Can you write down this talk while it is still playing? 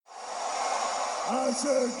I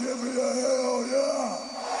said, give me a hell yeah.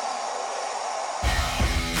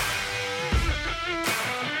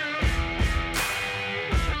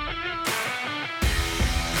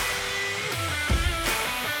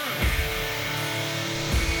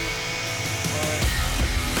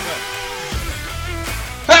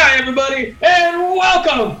 Hi, everybody, and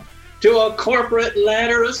welcome to a corporate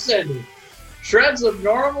ladder ascending. Shreds of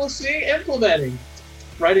normalcy implementing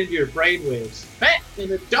right into your brainwaves. Back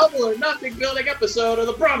in a double or nothing building episode of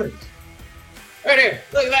The Brothers. Right here,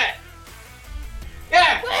 look at that.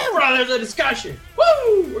 Yeah, Brothers, a discussion.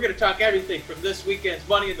 Woo! We're going to talk everything from this weekend's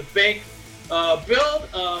Money in the Bank build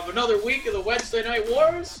of another week of the Wednesday Night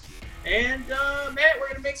Wars. And, Matt, we're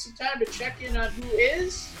going to make some time to check in on who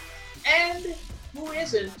is and who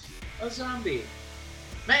isn't a zombie.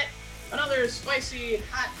 Matt, another spicy,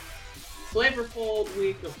 hot, flavorful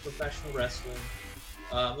week of professional wrestling.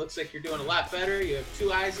 Looks like you're doing a lot better. You have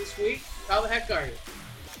 2 eyes this week. How the heck are you?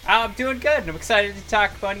 I'm doing good. I'm excited to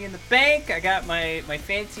talk Money in the Bank. I got my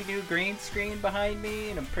fancy new green screen behind me,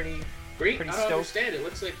 and I'm pretty I don't stoked. understand. It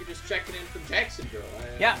looks like you're just checking in from Jacksonville.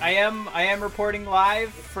 Yeah, I am reporting live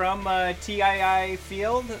from TIAA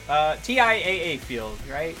Field,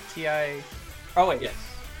 right? Oh wait, Yes.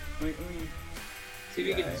 We, See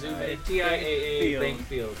if you can zoom in. TIAA TIAA Bank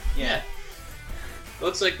Field. Yeah.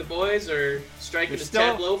 Looks like the boys are striking They're a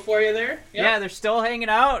still- tableau for you there. Yep. Yeah, they're still hanging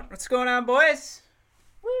out. What's going on, boys?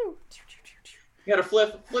 Woo! You gotta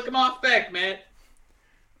flick them off back, man.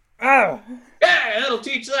 Oh, Yeah, that'll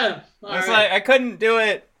teach them. All it's right. like I couldn't do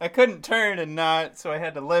it. I couldn't turn and not, so I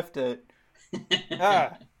had to lift it.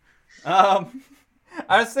 Ah.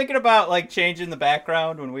 I was thinking about like changing the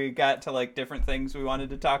background when we got to like different things we wanted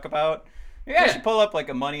to talk about. Maybe I Yeah. should pull up like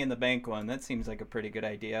a Money in the Bank one. That seems like a pretty good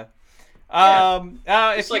idea.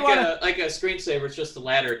 Yeah. If It's you like wanna... a screensaver. It's just the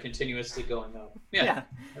ladder continuously going up. Yeah. Yeah.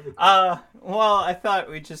 Everything. Well, I thought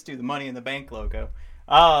we'd just do the Money in the Bank logo.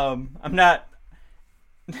 I'm not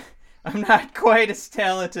quite as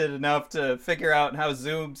talented enough to figure out how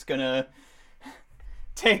Zoom's gonna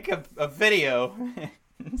take a video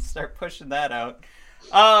and start pushing that out.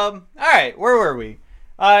 All right, where were we?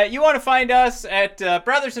 You want to find us at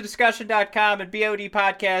brothersofdiscussion.com and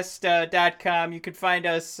bodpodcast.com. You can find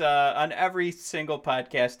us on every single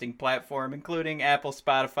podcasting platform, including Apple,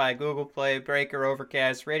 Spotify, Google Play, Breaker,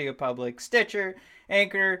 Overcast, Radio Public, Stitcher,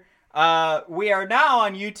 Anchor. We are now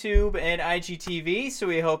on YouTube and IGTV, so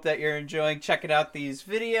we hope that you're enjoying checking out these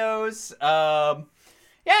videos.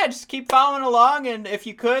 Yeah, just keep following along, and if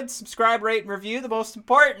you could, subscribe, rate, and review the most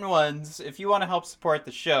important ones if you want to help support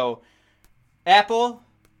the show. Apple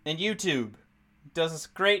and YouTube does us a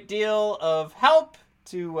great deal of help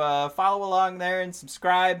to follow along there and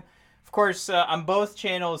subscribe. Of course, on both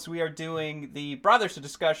channels, we are doing the Brothers of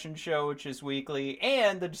Discussion show, which is weekly,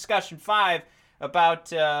 and the Discussion 5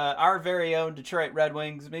 about our very own Detroit Red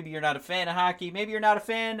Wings. Maybe you're not a fan of hockey. Maybe you're not a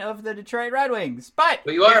fan of the Detroit Red Wings. But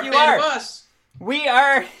you are if a fan of us. we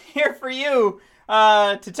are here for you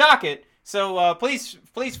to talk it. So please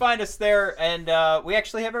find us there, and we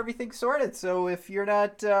actually have everything sorted. So if you're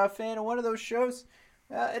not a fan of one of those shows,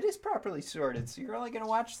 it is properly sorted. So you're only going to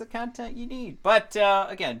watch the content you need. But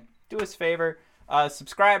again, do us a favor,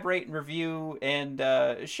 subscribe, rate, and review, and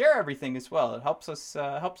share everything as well. It helps us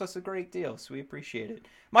a great deal. So we appreciate it.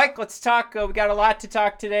 Mike, let's talk. We got a lot to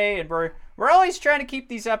talk today, and we're always trying to keep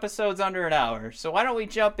these episodes under an hour. So why don't we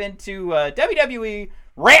jump into WWE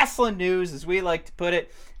wrestling news, as we like to put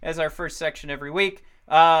it, as our first section every week.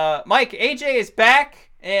 Mike, AJ is back,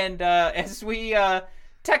 and as we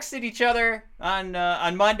texted each other on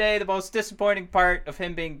Monday, the most disappointing part of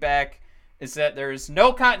him being back is that there is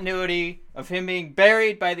no continuity of him being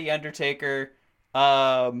buried by The Undertaker.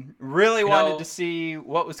 Really wanted to see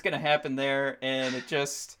what was going to happen there, and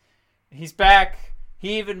he's back.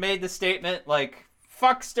 He even made the statement, like,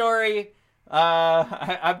 fuck story,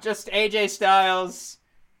 I'm just AJ Styles,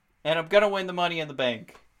 and I'm going to win the Money in the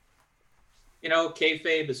Bank. You know,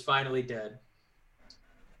 kayfabe is finally dead.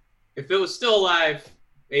 If it was still alive,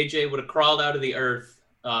 AJ would have crawled out of the earth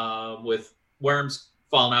with worms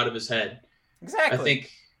falling out of his head. Exactly. I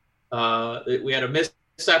think we had a missed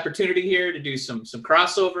opportunity here to do some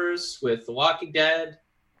crossovers with The Walking Dead.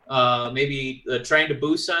 Maybe the Train to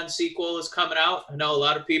Busan sequel is coming out. I know a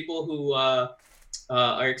lot of people who are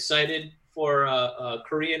excited for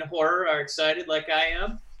Korean horror are excited, like I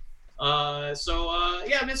am.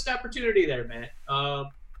 Yeah, missed opportunity there, man.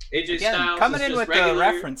 AJ Again, Styles coming is in just with regular. the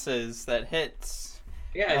references that hits.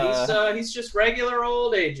 Yeah, he's just regular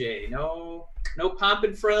old AJ. No pomp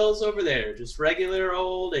and frills over there. Just regular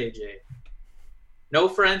old AJ. No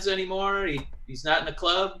friends anymore. He's not in a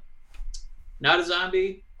club. Not a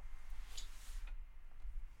zombie.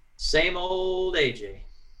 Same old AJ.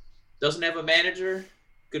 Doesn't have a manager.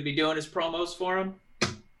 Could be doing his promos for him.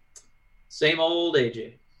 Same old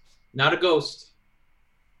AJ. Not a ghost.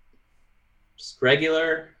 Just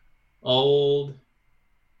regular old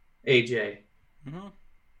AJ. Mm-hmm.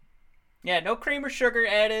 Yeah, no cream or sugar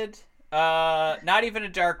added. Not even a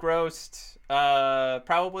dark roast.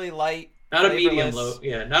 Probably light. Not a medium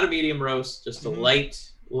flavorless. not a medium roast. Just a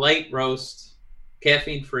light roast,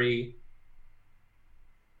 caffeine free,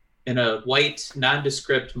 in a white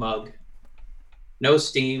nondescript mug. No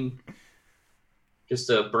steam.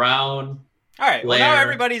 Just a brown. All right. Well, now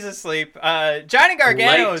everybody's asleep. Johnny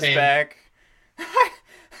Gargano is back. I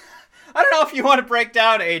don't know if you want to break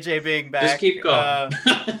down AJ being back. Just keep going.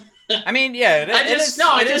 I mean, yeah,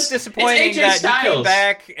 it is disappointing that he came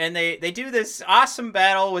back, and they do this awesome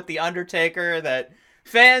battle with The Undertaker that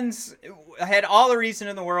fans had all the reason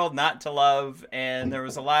in the world not to love, and there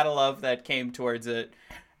was a lot of love that came towards it.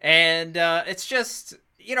 And it's just,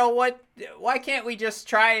 you know what, why can't we just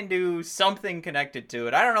try and do something connected to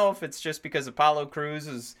it? I don't know if it's just because Apollo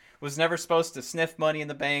Crews was never supposed to sniff Money in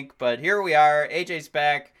the Bank, but here we are, AJ's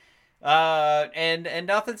back. And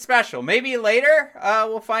nothing special. Maybe later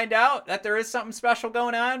we'll find out that there is something special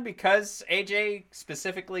going on because AJ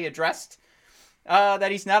specifically addressed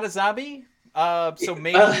that he's not a zombie. So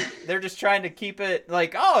maybe they're just trying to keep it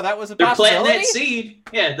like, oh, that was a possibility. They're planting that seed.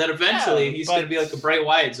 Yeah, that eventually he's going to be like a Bray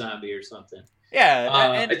Wyatt zombie or something.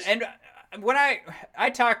 Yeah, and when I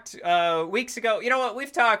talked weeks ago, you know what,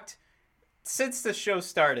 we've talked since the show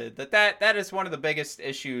started that is one of the biggest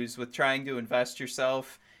issues with trying to invest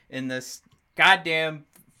yourself in this goddamn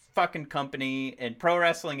fucking company and pro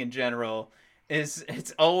wrestling in general is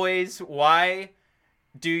it's always why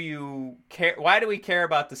do we care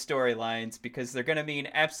about the storylines, because they're going to mean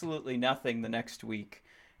absolutely nothing the next week.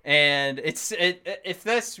 And if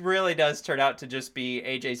this really does turn out to just be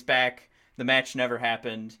AJ's back, the match never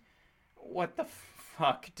happened, what the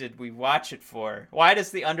fuck did we watch it for? Why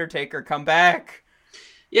does The Undertaker come back?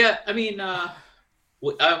 Yeah, I mean, I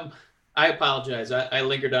apologize. I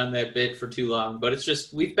lingered on that bit for too long, but it's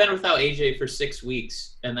just we've been without AJ for 6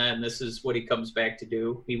 weeks, and then this is what he comes back to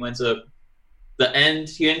do. He ends the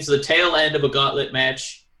tail end of a gauntlet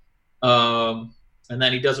match, and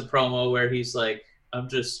then he does a promo where he's like, "I'm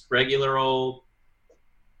just regular old,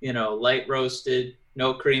 light roasted,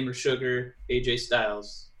 no cream or sugar, AJ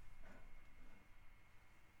Styles."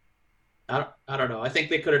 I don't know. I think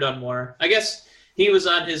they could have done more. I guess he was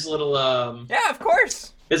on his little yeah, of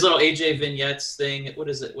course. His little AJ vignettes thing. What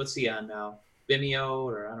is it? What's he on now? Vimeo,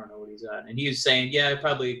 or I don't know what he's on. And he was saying, yeah,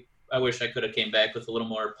 I wish I could have came back with a little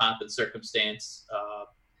more pomp and circumstance.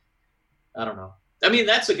 I don't know. I mean,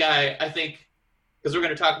 that's a guy, I think, because we're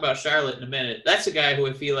going to talk about Charlotte in a minute. That's a guy who,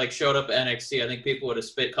 if he showed up at NXT, I think people would have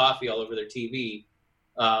spit coffee all over their TV.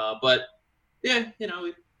 But yeah,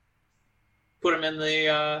 we put him in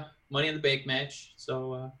the Money in the Bank match.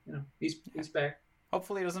 So, he's back.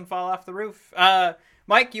 Hopefully he doesn't fall off the roof.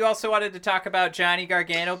 Mike, you also wanted to talk about Johnny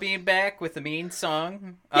Gargano being back with the Mean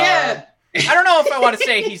song. Yeah. I don't know if I want to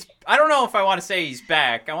say he's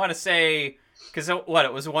back. I want to say, because it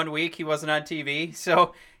was 1 week he wasn't on TV,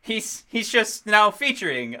 so he's just now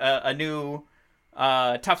featuring a new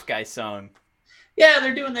Tough Guy song. Yeah,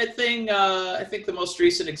 they're doing that thing. I think the most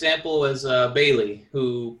recent example was Bailey,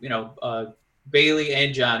 who Bailey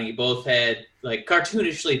and Johnny both had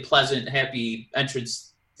cartoonishly pleasant, happy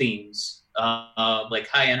entrance themes.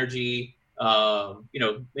 High energy,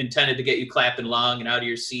 intended to get you clapping long and out of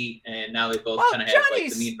your seat, and now they both kind of have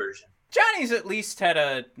the mean version. Johnny's at least had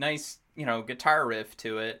a nice, guitar riff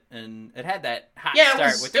to it, and it had that hot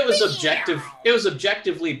start. It was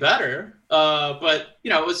objectively better, but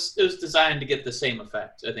it was designed to get the same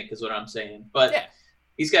effect, I think is what I'm saying. But yeah.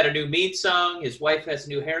 He's got a new Mean song. His wife has a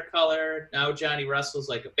new hair color. Now Johnny wrestles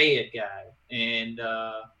like a bad guy, and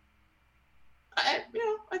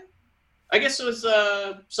I guess it was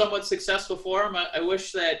somewhat successful for him. I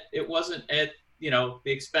wish that it wasn't at the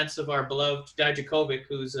expense of our beloved Dijakovic,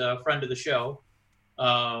 who's a friend of the show.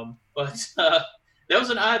 But that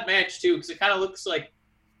was an odd match too, because it kind of looks like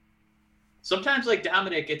sometimes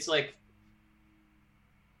Dominic. It's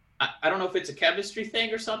I don't know if it's a chemistry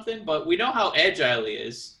thing or something, but we know how agile he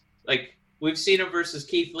is. We've seen him versus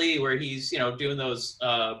Keith Lee, where he's doing those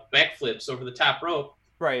backflips over the top rope.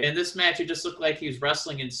 Right. In this match, it just looked like he was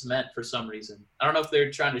wrestling in cement for some reason. I don't know if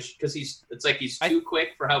they're trying to, because he's too quick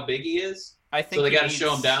for how big he is. I think so they got to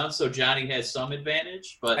show him down so Johnny has some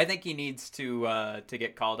advantage. But I think he needs to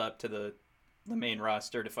get called up to the main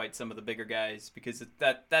roster to fight some of the bigger guys, because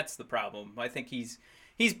that's the problem. I think he's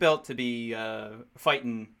built to be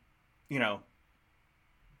fighting,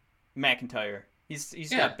 McIntyre.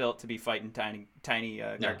 He's Yeah. not built to be fighting tiny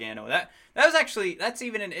Gargano. That's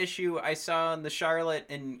even an issue I saw in the Charlotte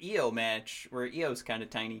and Io match, where Io's kind of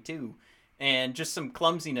tiny too, and just some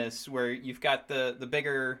clumsiness where you've got the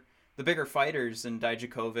bigger fighters in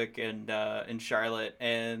Dijakovic and Charlotte,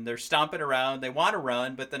 and they're stomping around. They want to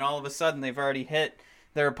run, but then all of a sudden they've already hit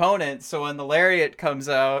their opponent. So when the lariat comes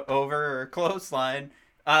out over or clothesline,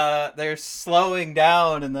 they're slowing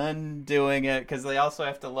down and then doing it because they also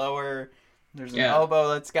have to lower. There's an elbow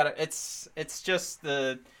that's got to. It's just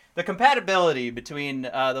the compatibility between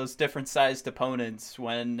those different sized opponents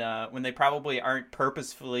when they probably aren't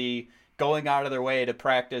purposefully going out of their way to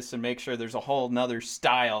practice and make sure there's a whole nother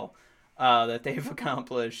style that they've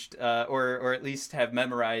accomplished or at least have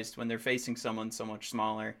memorized when they're facing someone so much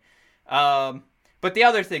smaller. But the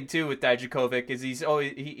other thing too with Dijakovic is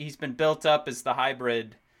he's been built up as the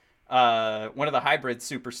hybrid, one of the hybrid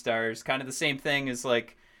superstars. Kind of the same thing as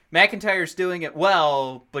like McIntyre's doing it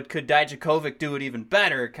well, but could Dijakovic do it even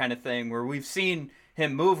better? Kind of thing where we've seen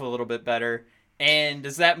him move a little bit better. And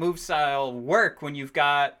does that move style work when you've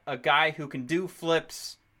got a guy who can do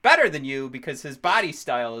flips better than you because his body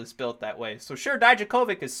style is built that way? So sure,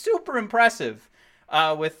 Dijakovic is super impressive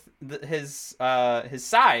with his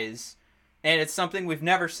size, and it's something we've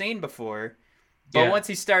never seen before. But once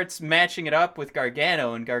he starts matching it up with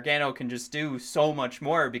Gargano, and Gargano can just do so much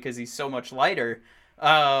more because he's so much lighter,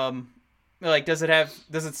 like does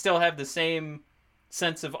it still have the same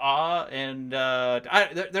sense of awe? And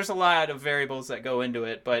there's a lot of variables that go into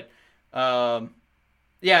it, but I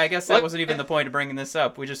guess that wasn't even the point of bringing this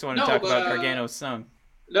up. We just want to talk about Gargano's son.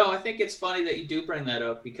 No, I think it's funny that you do bring that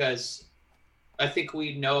up because I think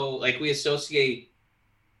we know, like, we associate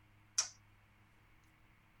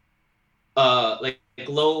like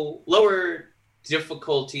lower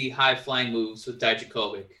difficulty, high flying moves with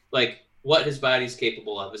Dijakovic. Like what his body's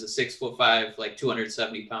capable of as a 6'5", like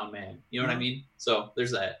 270-pound man. You know what I mean? So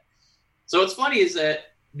there's that. So what's funny is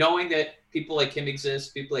that knowing that people like him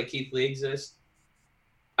exist, people like Keith Lee exist,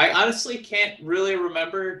 I honestly can't really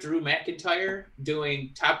remember Drew McIntyre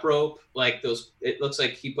doing top rope like those. It looks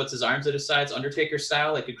like he puts his arms at his sides, Undertaker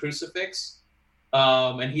style, like a crucifix.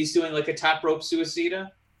 And he's doing like a top rope suicida.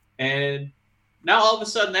 And now all of a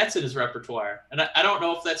sudden that's in his repertoire. And I don't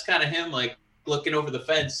know if that's kind of him like looking over the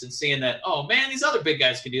fence and seeing that, oh man, these other big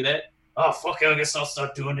guys can do that. Oh, fuck it, I guess I'll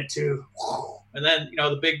start doing it too. And then,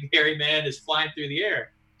 the big hairy man is flying through the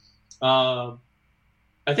air.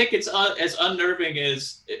 I think it's as unnerving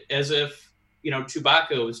as if,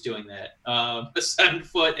 Chewbacca was doing that. A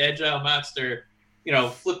 7-foot agile monster,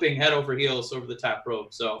 flipping head over heels over the top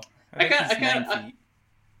rope. So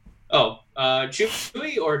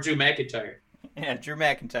Chewie or Drew McIntyre? Yeah, Drew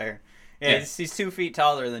McIntyre. Yeah, he's 2 feet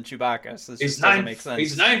taller than Chewbacca, so this just doesn't make sense.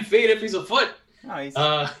 He's 9 feet if he's a foot. No, he's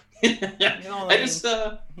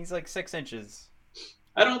he's like 6 inches.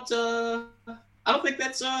 I don't think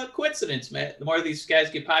that's a coincidence, Matt. The more these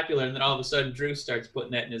guys get popular, and then all of a sudden Drew starts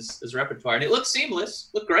putting that in his repertoire, and it looks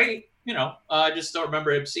seamless, look great. I just don't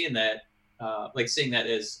remember him seeing that, seeing that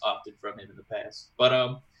as often from him in the past. But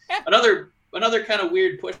another kind of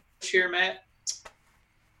weird push here, Matt.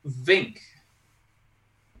 Vink,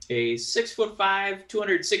 a 6'5",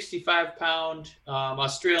 265-pound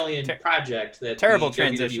Australian project that terrible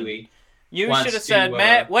transition. WWE you should have said,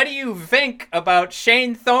 Matt, what do you think about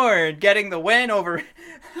Shane Thorne getting the win over?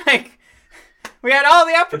 Like, we had all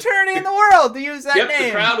the opportunity in the world to use that name.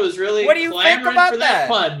 The crowd was really clamoring for that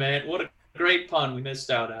pun, man. What a great pun we missed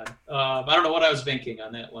out on. I don't know what I was thinking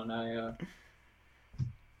on that one.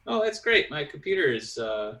 Oh, that's great. My computer is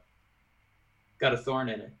got a thorn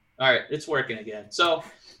in it. All right, it's working again. So,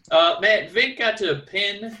 Matt, Vink got to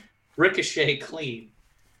pin Ricochet clean.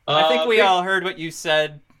 I think we all heard what you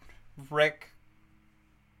said, Rick.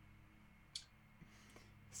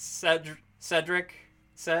 Cedric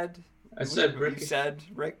said. I said Rick. You said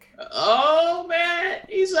Rick. Oh, man,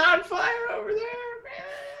 he's on fire over there, man.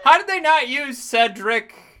 How did they not use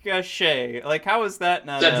Cedric Ricochet? Like, how is that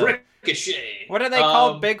not? Cedric Ricochet. What are they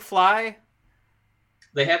called? Big Fly?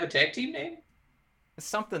 They have a tag team name?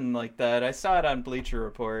 Something like that. I saw it on Bleacher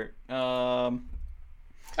Report.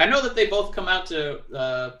 I know that they both come out to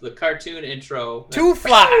the cartoon intro. Two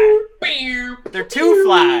Fly. They're Two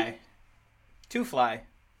Fly. Two Fly.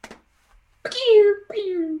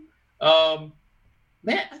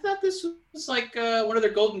 Man, I thought this was like one of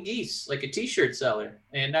their golden geese, like a T-shirt seller,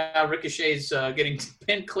 and now Ricochet's getting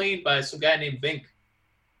pinned clean by some guy named Vink.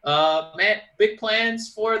 Matt, big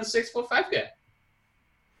plans for the 6'5" guy.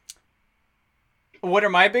 What are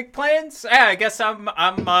my big plans? Yeah, I guess I'm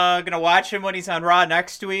gonna watch him when he's on Raw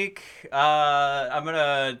next week. I'm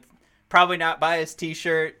gonna probably not buy his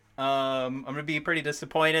T-shirt. I'm gonna be pretty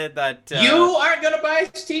disappointed that you aren't gonna buy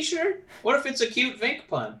his T-shirt. What if it's a cute Vink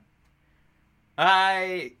pun?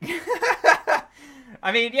 I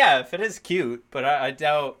mean, yeah, if it is cute, but I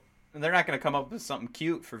doubt they're not gonna come up with something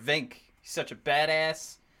cute for Vink. He's such a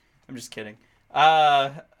badass. I'm just kidding.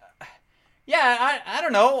 Yeah, I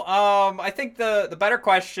don't know. I think the better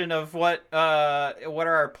question of what are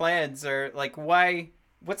our plans, or like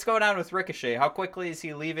what's going on with Ricochet? How quickly is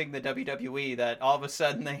he leaving the WWE that all of a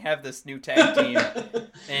sudden they have this new tag team?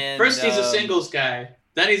 And first he's a singles guy,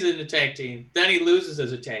 then he's in a tag team, then he loses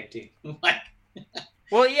as a tag team.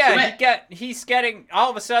 Well, yeah, he's getting all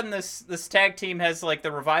of a sudden this tag team has like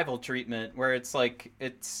the revival treatment where it's like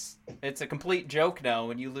it's a complete joke now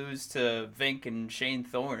when you lose to Vink and Shane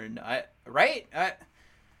Thorne. I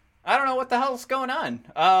don't know what the hell's going on.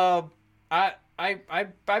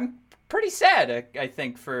 I'm pretty sad. I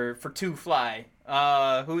think for Two Fly.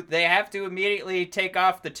 Who they have to immediately take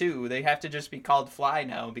off the two. They have to just be called Fly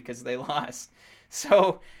now because they lost.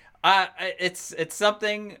 So it's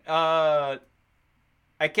something.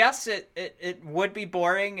 I guess it would be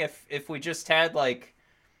boring if we just had like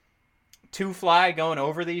Two Fly going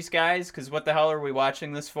over these guys, because what the hell are we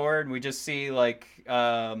watching this for? And we just see like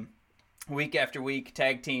week after week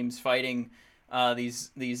tag teams fighting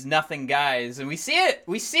these nothing guys, and we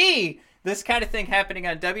see this kind of thing happening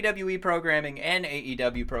on WWE programming and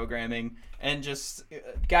AEW programming, and just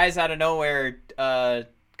guys out of nowhere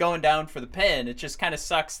going down for the pin. It just kind of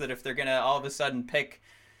sucks that if they're gonna all of a sudden pick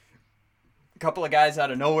couple of guys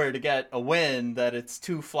out of nowhere to get a win, that it's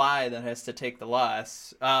Two Fly that has to take the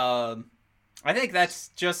loss. I think that's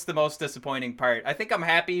just the most disappointing part. I think I'm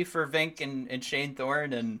happy for Vink and Shane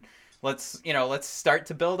Thorne, and let's start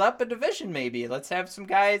to build up a division. Maybe let's have some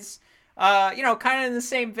guys, kind of in the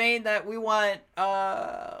same vein that we want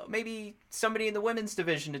maybe somebody in the women's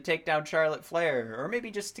division to take down Charlotte Flair, or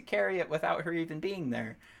maybe just to carry it without her even being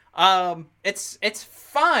there. It's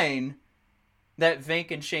fine that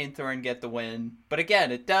Vink and Shane Thorne get the win, but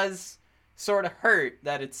again, it does sort of hurt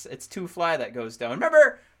that it's Two Fly that goes down.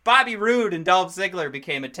 Remember, Bobby Roode and Dolph Ziggler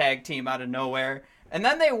became a tag team out of nowhere, and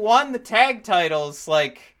then they won the tag titles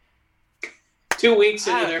like 2 weeks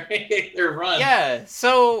into their run. Yeah,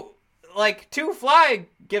 so like Two Fly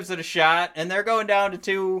gives it a shot, and they're going down to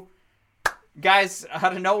two guys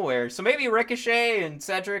out of nowhere. So maybe Ricochet and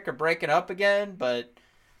Cedric are breaking up again, but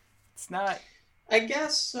it's not. I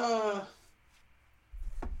guess.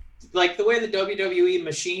 Like the way the WWE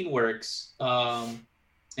machine works,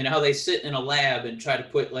 and how they sit in a lab and try to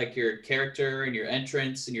put like your character and your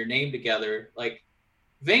entrance and your name together. Like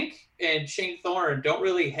Vink and Shane Thorne don't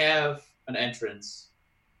really have an entrance.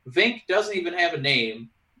 Vink doesn't even have a name.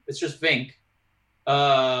 It's just Vink.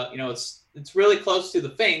 It's really close to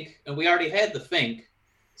the Fink, and we already had the Fink,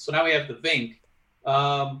 so now we have the Vink.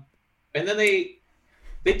 And then they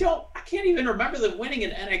don't. I can't even remember them winning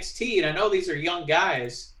in NXT, and I know these are young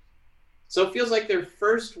guys. So it feels like their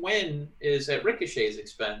first win is at Ricochet's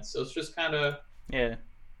expense. So it's just kind of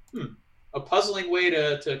a puzzling way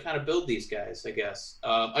to kind of build these guys, I guess.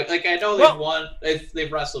 I know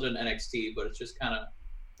they've wrestled in NXT, but it's just kind of.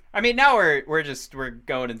 I mean, now we're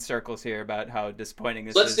going in circles here about how disappointing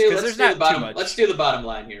this is. Let's do the bottom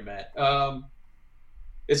line here, Matt.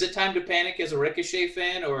 Is it time to panic as a Ricochet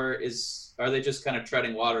fan, or are they just kind of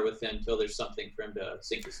treading water with him until there's something for him to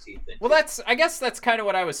sink his teeth in? Well, I guess that's kind of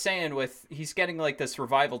what I was saying with he's getting like this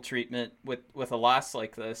revival treatment with a loss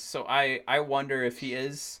like this. So I wonder if he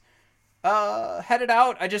is headed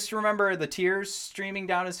out. I just remember the tears streaming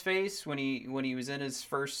down his face when he was in his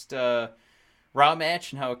first Raw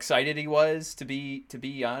match, and how excited he was to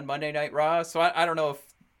be on Monday Night Raw. So I don't know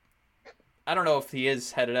if he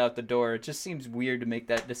is headed out the door. It just seems weird to make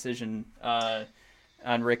that decision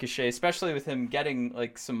on Ricochet, especially with him getting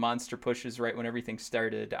like some monster pushes right when everything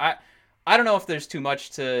started. I don't know if there's too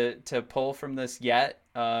much to pull from this yet,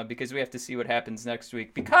 because we have to see what happens next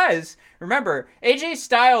week. Because remember, AJ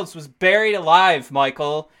Styles was buried alive,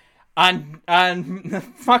 Michael, on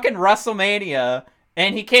fucking WrestleMania,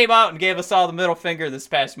 and he came out and gave us all the middle finger this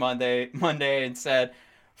past Monday and said,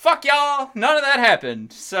 "Fuck y'all, none of that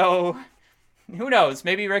happened." So who knows?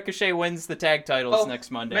 Maybe Ricochet wins the tag titles next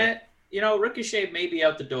Monday. Matt, Ricochet may be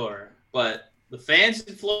out the door, but the fans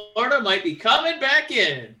in Florida might be coming back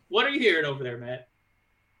in. What are you hearing over there, Matt?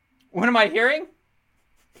 What am I hearing?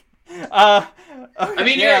 You're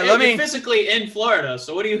physically in Florida,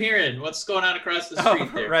 so what are you hearing? What's going on across the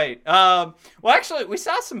street there? Right. Well, actually, we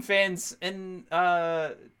saw some fans in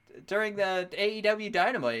during the AEW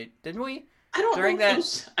Dynamite, didn't we? I don't know.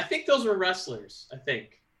 I think those were wrestlers. I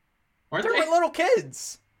think. Weren't they? Were little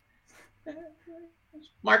kids.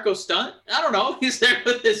 Marco Stunt? I don't know. He's there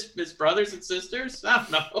with his brothers and sisters. I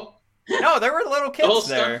don't know. No, there were little kids The whole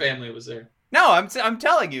there. Stunt family was there. No, I'm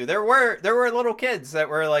telling you, there were little kids that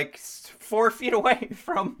were like 4 feet away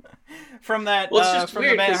from that. Well, it's just from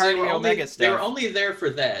weird the Matt because Hardy Omega stuff. they were only there for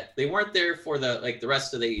that. They weren't there for the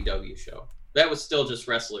rest of the AEW show. That was still just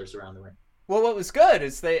wrestlers around the ring. Well, what was good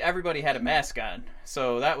is everybody had a mask on,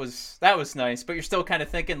 so that was nice. But you're still kind of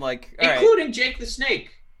thinking like, all including right. Jake the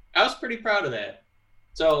Snake. I was pretty proud of that.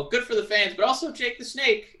 So good for the fans, but also Jake the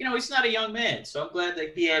Snake. You know, he's not a young man, so I'm glad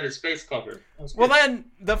that he had his face covered. Well, then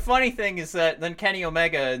the funny thing is that then Kenny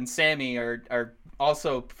Omega and Sammy are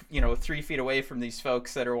also 3 feet away from these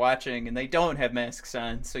folks that are watching, and they don't have masks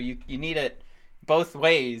on, so you need it both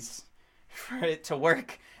ways for it to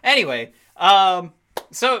work. Anyway,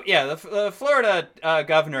 so yeah, the Florida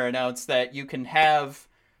governor announced that you can have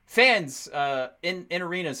fans in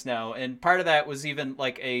arenas now, and part of that was even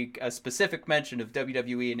like a specific mention of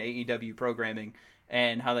WWE and AEW programming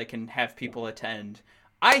and how they can have people attend.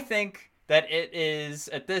 I think that it is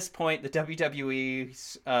at this point the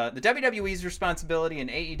WWE's responsibility and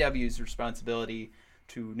AEW's responsibility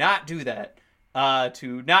to not do that,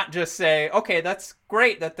 to not just say, okay, that's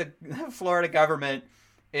great that the Florida government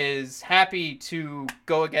is happy to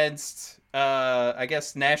go against I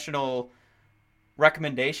guess national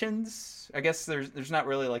recommendations. I guess there's not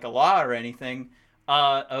really like a law or anything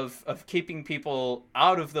of keeping people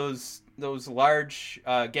out of those large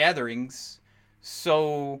gatherings.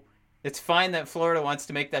 So it's fine that Florida wants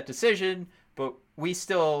to make that decision, but we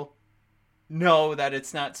still know that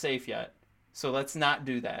it's not safe yet. So let's not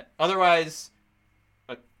do that. Otherwise,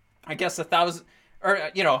 I guess 1,000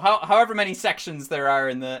 or however many sections there are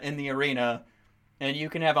in the arena, and you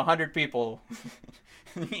can have 100 people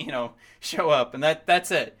show up, and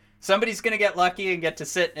that's it. Somebody's gonna get lucky and get to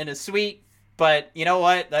sit in a suite, but you know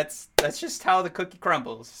what? That's just how the cookie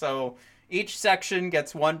crumbles. So each section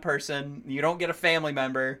gets one person. You don't get a family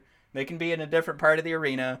member. They can be in a different part of the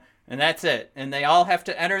arena, and that's it. And they all have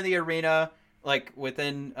to enter the arena like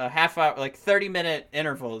within a half hour, like 30-minute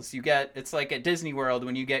intervals. It's like at Disney World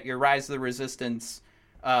when you get your Rise of the Resistance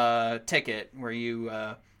ticket, where you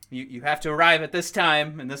have to arrive at this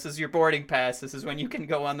time, and this is your boarding pass. This is when you can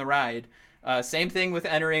go on the ride. Same thing with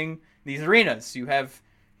entering these arenas. You have,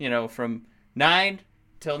 from 9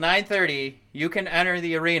 till 9:30, you can enter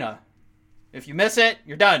the arena. If you miss it,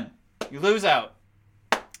 you're done. You lose out.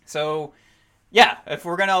 So, yeah, if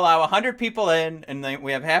we're going to allow 100 people in, and then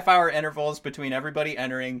we have half-hour intervals between everybody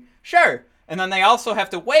entering, sure. And then they also have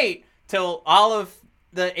to wait till all of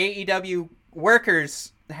the AEW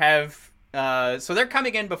workers have... so they're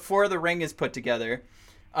coming in before the ring is put together,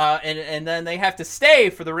 and then they have to stay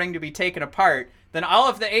for the ring to be taken apart. Then all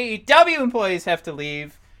of the AEW employees have to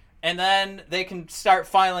leave, and then they can start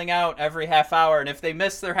filing out every half hour. And if they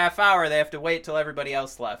miss their half hour, they have to wait till everybody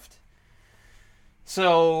else left.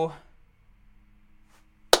 So,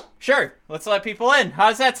 sure, let's let people in. How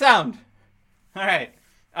does that sound? All right.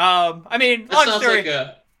 I mean, long story.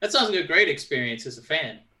 That sounds like a great experience as a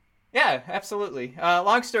fan. Yeah, absolutely.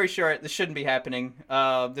 Long story short, this shouldn't be happening.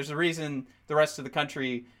 There's a reason the rest of the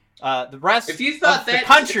country, If you thought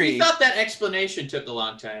that explanation took a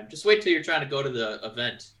long time, just wait till you're trying to go to the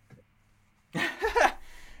event.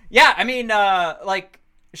 Yeah, I mean, like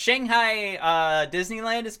Shanghai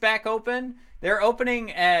Disneyland is back open. They're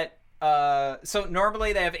opening at so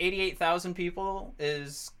normally they have 88,000 people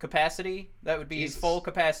is capacity. That would be Jesus. Full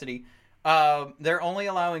capacity. They're only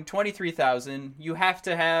allowing 23,000. You have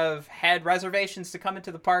to have had reservations to come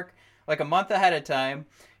into the park like a month ahead of time.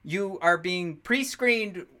 You are being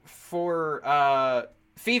pre-screened for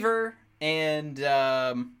fever and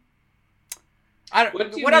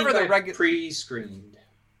whatever the regular pre-screened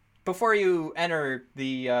before you enter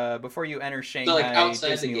Shanghai, so like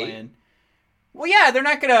outside Disneyland. the gate? Well, yeah, they're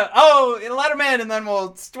not gonna. Let them in, and then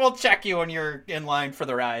we'll check you when you're in line for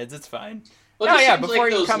the rides. It's fine. Well, yeah, seems before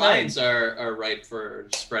like you those come lines in. are ripe for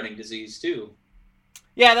spreading disease too.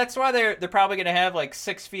 Yeah, that's why they're probably gonna have like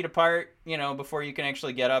 6 feet apart, before you can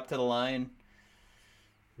actually get up to the line.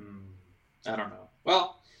 I don't know.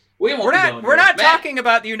 Well, we won't. We're not talking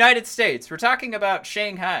about the United States. We're talking about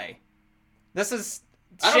Shanghai. This is.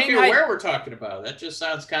 I don't care where we're talking about. That just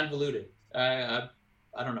sounds convoluted. I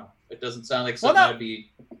don't know. It doesn't sound like something I'd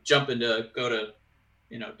be jumping to go to,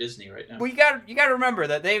 Disney right now. Well, you got to remember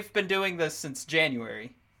that they've been doing this since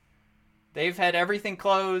January. They've had everything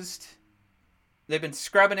closed. They've been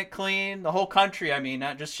scrubbing it clean. The whole country, I mean,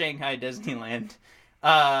 not just Shanghai Disneyland.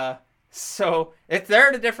 So if they're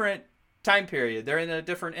at a different time period, they're in a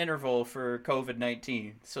different interval for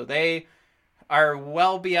COVID-19. So they are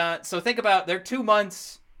well beyond. So think about they're 2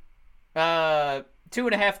 months.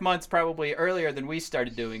 2.5 months probably earlier than we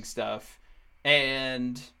started doing stuff,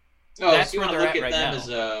 and that's so you where want to they're look at right them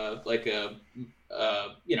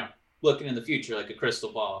now. as looking in the future like a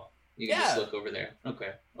crystal ball. You can just look over there.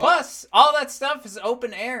 Okay. Plus, all that stuff is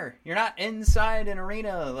open air. You're not inside an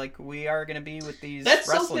arena like we are going to be with these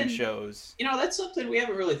wrestling shows. That's something we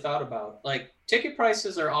haven't really thought about. Like, ticket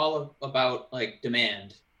prices are all about, like,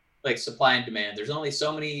 demand. Like, supply and demand. There's only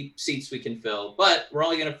so many seats we can fill, but we're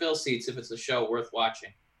only going to fill seats if it's a show worth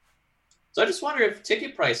watching. So I just wonder if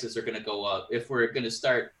ticket prices are going to go up, if we're going to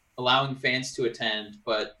start allowing fans to attend,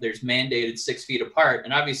 but there's mandated 6 feet apart.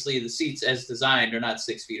 And obviously the seats as designed are not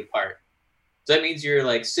 6 feet apart. So that means you're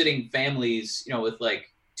like sitting families, with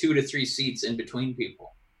like 2 to 3 seats in between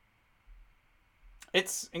people.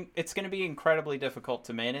 It's going to be incredibly difficult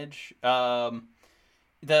to manage.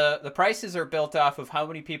 The prices are built off of how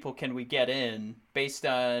many people can we get in based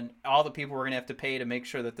on all the people we're going to have to pay to make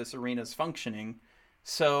sure that this arena is functioning.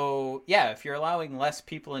 So, yeah, if you're allowing less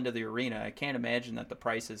people into the arena, I can't imagine that the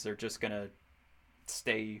prices are just going to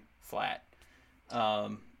stay flat.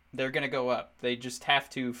 They're going to go up. They just have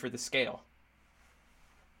to for the scale.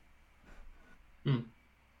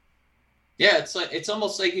 Yeah, it's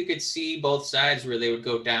almost like you could see both sides where they would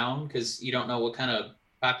go down because you don't know what kind of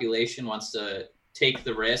population wants to take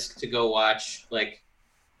the risk to go watch, like,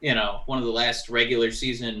 one of the last regular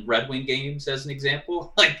season Red Wing games as an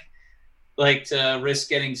example. Like to risk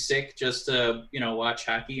getting sick just to, watch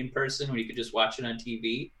hockey in person when you could just watch it on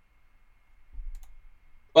TV.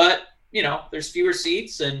 But, there's fewer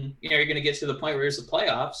seats and, you're going to get to the point where there's the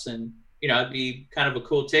playoffs and, it'd be kind of a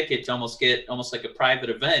cool ticket to almost like a private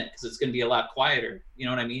event because it's going to be a lot quieter. You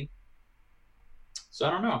know what I mean? So I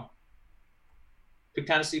don't know. Could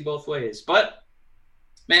kind of see both ways. But,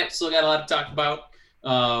 man, still got a lot to talk about.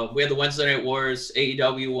 We had the Wednesday Night Wars,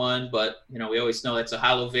 AEW won, but we always know that's a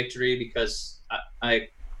hollow victory because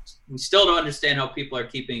we still don't understand how people are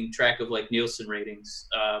keeping track of like Nielsen ratings.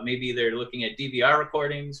 Maybe they're looking at DVR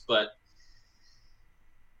recordings, but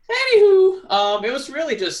anywho, it was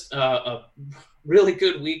really just a really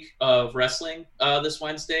good week of wrestling this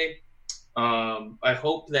Wednesday. I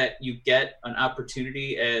hope that you get an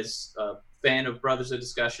opportunity as a fan of Brothers of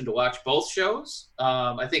Discussion to watch both shows.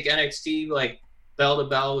 I think NXT, like, bell to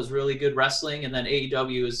bell was really good wrestling, and then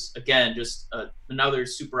AEW is again just another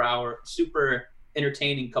super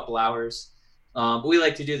entertaining couple hours. But we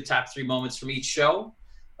like to do the top 3 moments from each show.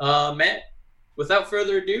 Matt, without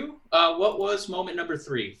further ado, what was moment number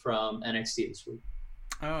 3 from NXT this week?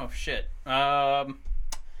 Oh shit.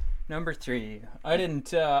 Number 3. I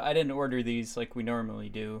didn't order these like we normally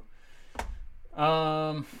do.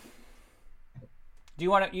 Do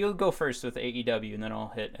you go first with AEW and then I'll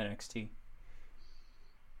hit NXT.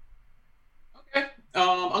 Okay.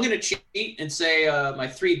 I'm going to cheat and say my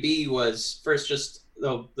 3B was first just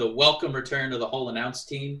the welcome return to the whole announce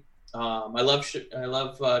team. I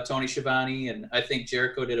love Tony Schiavone, and I think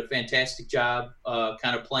Jericho did a fantastic job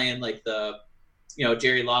kind of playing like the,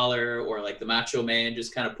 Jerry Lawler or like the Macho Man,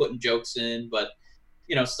 just kind of putting jokes in, but,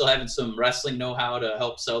 still having some wrestling know-how to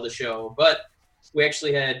help sell the show. But we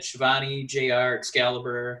actually had Schiavone, JR,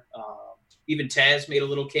 Excalibur, even Taz made a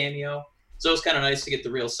little cameo. So it was kind of nice to get the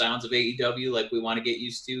real sounds of AEW like we want to get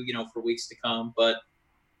used to, for weeks to come. But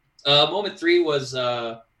moment 3 was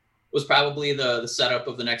probably the setup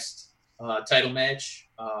of the next title match.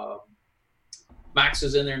 Mox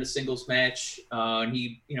was in there in a singles match, and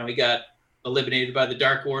he got eliminated by the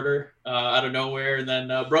Dark Order out of nowhere, and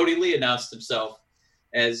then Brody Lee announced himself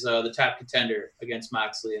as the top contender against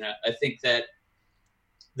Moxley, and I think that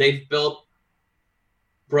they've built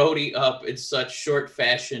Brody up in such short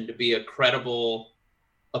fashion to be a credible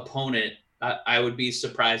opponent. I would be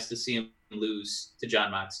surprised to see him lose to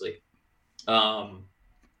Jon Moxley.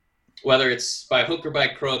 Whether it's by hook or by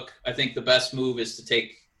crook, I think the best move is to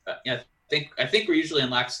take. I think we're usually in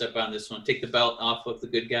lockstep on this one. Take the belt off of the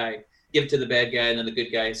good guy, give it to the bad guy, and then the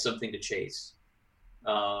good guy has something to chase.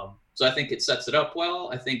 So I think it sets it up well.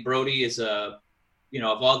 I think Brody is of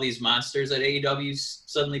all these monsters that AEW's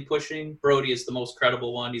suddenly pushing, Brody is the most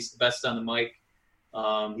credible one. He's the best on the mic.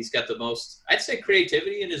 He's got the most, I'd say,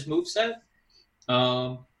 creativity in his moveset.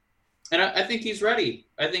 And I think he's ready.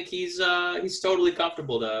 I think he's totally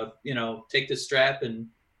comfortable to, take this strap and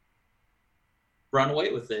run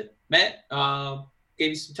away with it. Matt,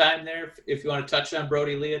 gave you some time there. If you want to touch on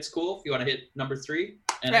Brody Lee, it's cool. If you want to hit number 3.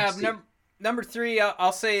 Yeah, number 3,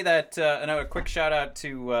 I'll say that another quick shout out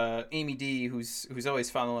to Amy D, who's always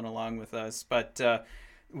following along with us. But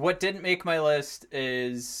what didn't make my list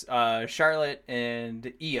is Charlotte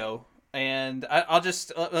and Io. And I'll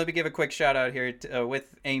just let me give a quick shout out here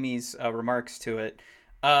with Amy's remarks to it.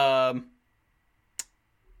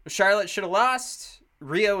 Charlotte should have lost.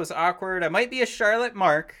 Rhea was awkward. I might be a Charlotte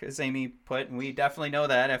mark, as Amy put, and we definitely know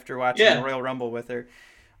that after watching the Royal Rumble with her.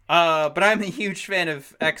 But I'm a huge fan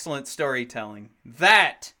of excellent storytelling.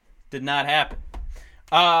 That did not happen.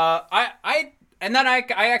 I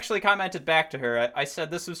actually commented back to her. I said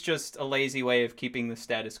this was just a lazy way of keeping the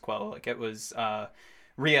status quo. Like, it was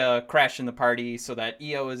Rhea crashing the party so that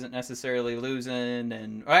Io isn't necessarily losing,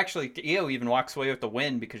 and actually Io even walks away with the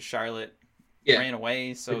win because Charlotte ran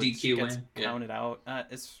away, so the DQ gets win. counted out.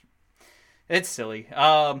 It's silly.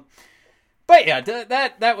 But yeah,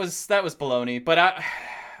 that was baloney. But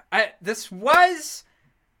this was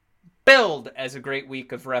billed as a great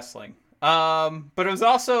week of wrestling. But it was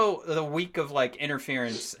also the week of like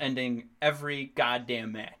interference ending every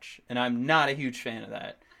goddamn match, and I'm not a huge fan of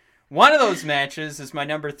that. One of those matches is my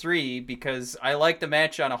number 3 because I like the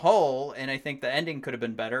match on a whole, and I think the ending could have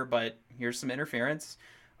been better, but here's some interference.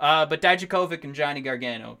 But Dijakovic and Johnny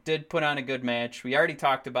Gargano did put on a good match. We already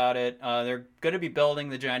talked about it. They're going to be building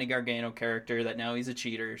the Johnny Gargano character that now he's a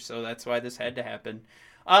cheater, so that's why this had to happen.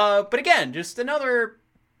 But again, just another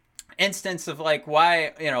instance of like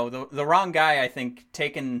why, the wrong guy, I think,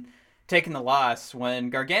 taking the loss when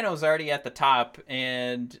Gargano's already at the top,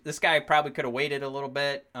 and this guy probably could have waited a little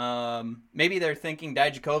bit. Maybe they're thinking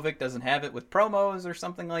Dijakovic doesn't have it with promos or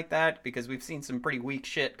something like that, because we've seen some pretty weak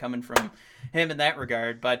shit coming from him in that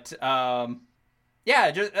regard. But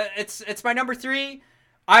it's my number 3.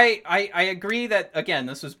 I agree that, again,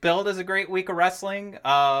 this was billed as a great week of wrestling,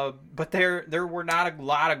 but there were not a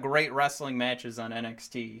lot of great wrestling matches on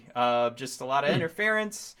NXT. Just a lot of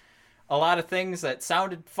interference, a lot of things that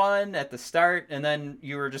sounded fun at the start, and then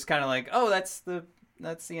you were just kind of like, oh, that's the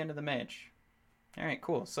end of the match. All right,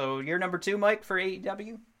 cool. So you're number 2, Mike, for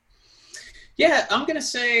AEW? Yeah, I'm going to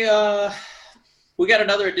say we got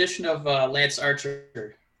another edition of Lance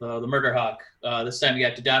Archer, the Murder Hawk. This time we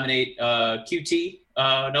got to dominate QT,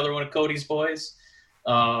 another one of Cody's boys.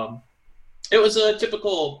 It was a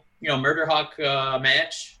typical, Murder Hawk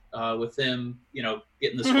match with him,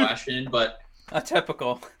 getting the squash in, but a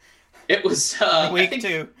typical. It was week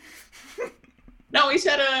 2. No, he's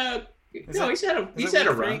had a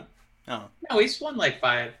run. Oh. No, he's won like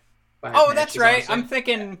five. Oh, that's right. I'm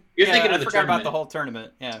thinking. You're thinking of the I forgot tournament. about the whole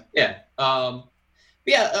tournament. Yeah. Yeah.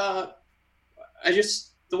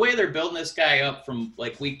 The way they're building this guy up from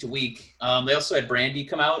like week to week. They also had Brandy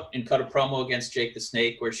come out and cut a promo against Jake the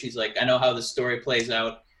Snake, where she's like, "I know how this story plays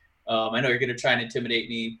out. I know you're going to try and intimidate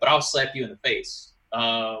me, but I'll slap you in the face."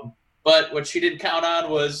 But what she didn't count on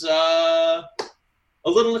was a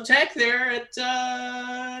little attack there at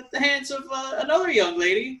the hands of another young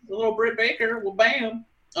lady, the little Britt Baker. Well, bam.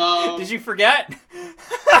 Did you forget?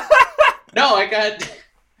 No, I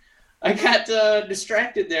got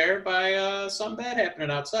distracted there by something bad happening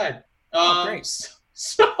outside. Great.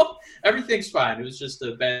 So everything's fine. It was just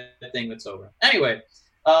a bad thing that's over. Anyway,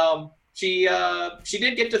 she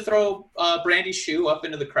did get to throw Brandy's shoe up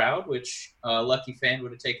into the crowd, which a lucky fan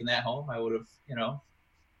would have taken that home. I would have,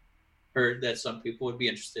 heard that some people would be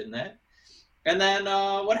interested in that. And then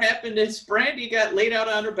what happened is Brandy got laid out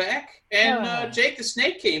on her back, and Jake the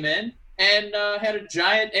Snake came in and had a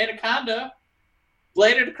giant anaconda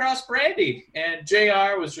bladed across Brandy. And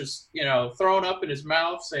JR was just, throwing up in his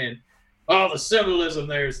mouth saying, "Oh, the symbolism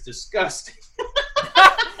there is disgusting."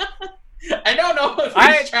 I don't know if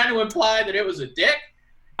he's trying to imply that it was a dick.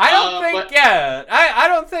 I don't think, I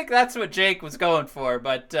don't think that's what Jake was going for,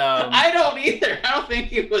 but... I don't either. I don't think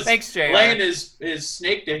he was laying his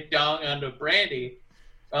snake dick dong onto Brandy.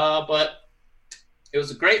 But it was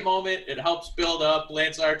a great moment. It helps build up.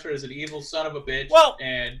 Lance Archer is an evil son of a bitch,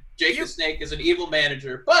 and Jake the Snake is an evil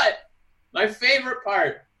manager. But my favorite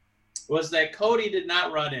part was that Cody did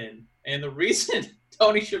not run in. And the reason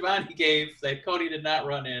Tony Schiavone gave that Cody did not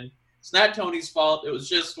run in, it's not Tony's fault. It was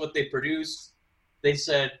just what they produced. They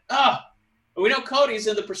said, we know Cody's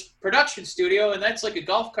in the production studio, and that's like a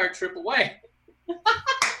golf cart trip away.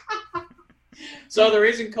 So the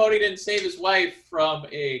reason Cody didn't save his wife from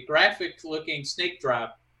a graphic-looking snake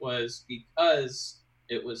drop was because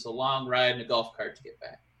it was a long ride in a golf cart to get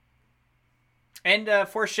back. And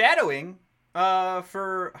foreshadowing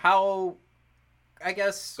for how, I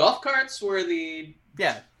guess... Golf carts were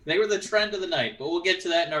they were the trend of the night, but we'll get to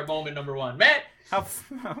that in our moment number 1. Matt! How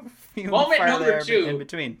few moment far number there 2. in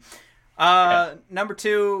between. Number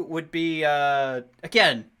 2 would be,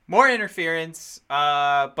 again, more interference,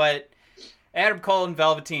 but Adam Cole and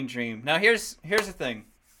Velveteen Dream. Now, here's the thing.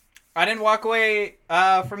 I didn't walk away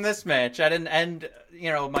from this match. I didn't end,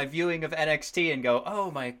 my viewing of NXT and go,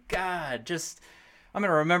 oh my God, I'm going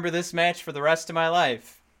to remember this match for the rest of my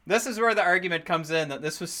life. this is where the argument comes in that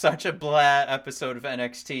this was such a blah episode of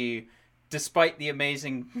NXT, despite the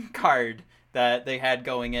amazing card that they had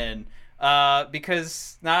going in.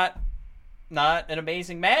 Because not an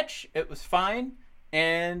amazing match. It was fine.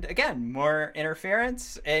 And again, more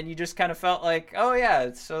interference. And you just kind of felt like, oh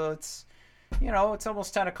yeah, so it's, it's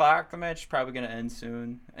almost 10 o'clock. The match is probably going to end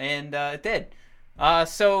soon. And it did.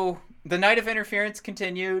 So the night of interference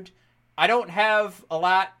continued. I don't have a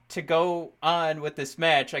lot to go on with this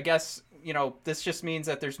match. I guess, this just means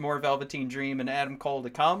that there's more Velveteen Dream and Adam Cole to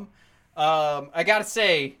come. I got to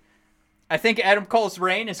say, I think Adam Cole's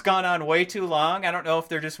reign has gone on way too long. I don't know if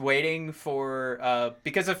they're just waiting for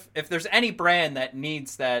because if there's any brand that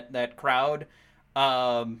needs that crowd,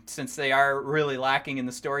 since they are really lacking in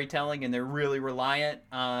the storytelling and they're really reliant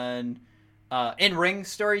on in-ring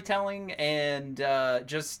storytelling and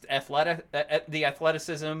just the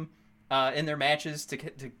athleticism in their matches to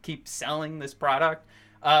keep selling this product.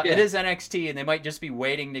 It is NXT, and they might just be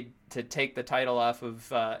waiting to take the title off of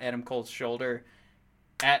Adam Cole's shoulder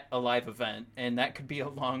at a live event, and that could be a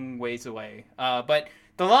long ways away. But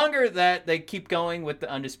the longer that they keep going with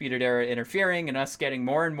the Undisputed Era interfering and us getting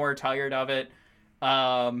more and more tired of it,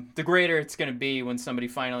 the greater it's going to be when somebody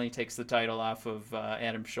finally takes the title off of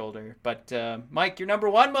Adam's shoulder. But Mike, your number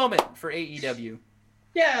one moment for AEW.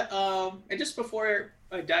 Yeah, and just before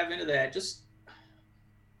I dive into that,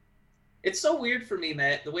 it's so weird for me,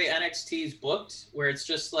 Matt, the way NXT is booked, where it's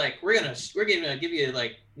just like we're gonna give you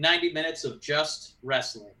like 90 minutes of just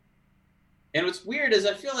wrestling. And what's weird is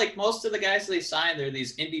I feel like most of the guys they sign, they're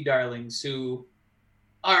these indie darlings who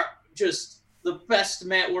are just the best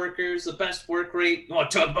mat workers, the best work rate. You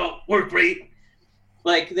want to talk about work rate?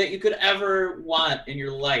 Like that you could ever want in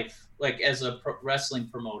your life, like as a wrestling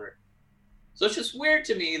promoter. So it's just weird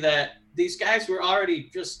to me that these guys who are already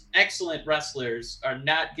just excellent wrestlers are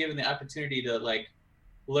not given the opportunity to like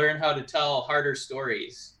learn how to tell harder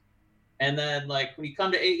stories. And then like when you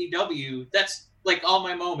come to AEW, that's like all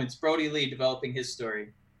my moments. Brody Lee developing his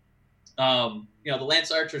story. The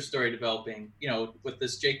Lance Archer story developing, with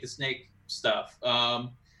this Jake the Snake stuff.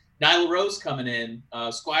 Nyla Rose coming in,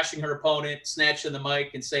 squashing her opponent, snatching the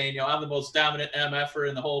mic and saying, I'm the most dominant MFer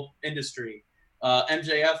in the whole industry.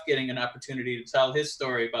 MJF getting an opportunity to tell his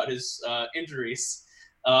story about his injuries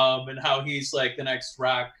and how he's like the next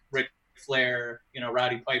Rock, Ric Flair,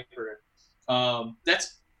 Roddy Piper.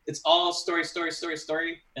 It's all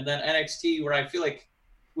story. And then NXT, where I feel like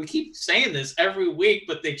we keep saying this every week,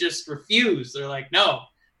 but they just refuse. They're like, no,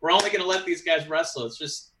 we're only going to let these guys wrestle. It's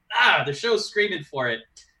just, the show's screaming for it.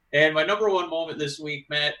 And my number one moment this week,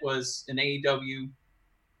 Matt, was in AEW,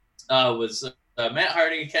 was Matt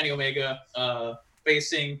Hardy and Kenny Omega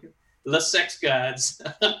facing the Sex Gods,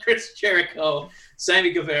 Chris Jericho,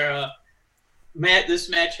 Sammy Guevara. Matt, this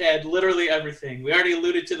match had literally everything. We already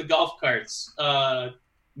alluded to the golf carts.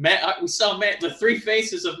 We saw the three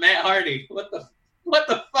faces of Matt Hardy. What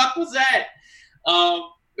the fuck was that?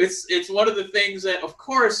 It's one of the things that, of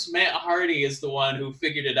course, Matt Hardy is the one who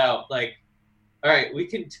figured it out. Like, all right, we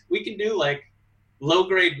can do like low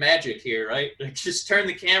grade magic here, right? Like, just turn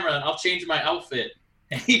the camera and I'll change my outfit.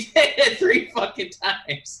 And he did it 3 fucking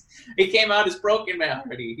times. He came out as broken Matt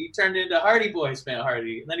Hardy. He turned into Hardy Boys Matt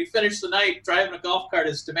Hardy. And then he finished the night driving a golf cart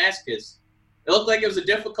as Damascus. It looked like it was a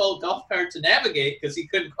difficult golf cart to navigate because he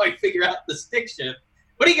couldn't quite figure out the stick shift.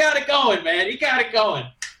 But he got it going, man. He got it going.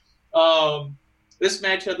 This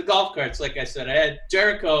match had the golf carts, like I said. I had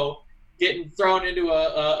Jericho getting thrown into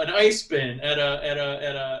an ice bin at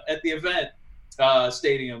the event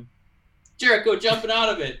stadium. Jericho jumping out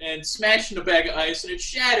of it and smashing a bag of ice, and it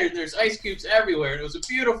shattered. And there's ice cubes everywhere, and it was a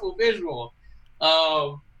beautiful visual.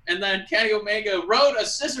 And then Kenny Omega rode a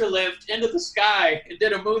scissor lift into the sky and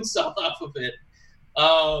did a moonsault off of it.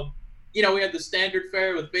 We had the standard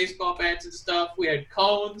fare with baseball bats and stuff. We had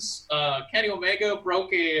cones. Kenny Omega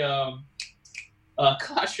broke a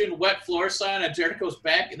caution wet floor sign on Jericho's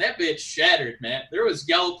back, and that bitch shattered, man. There was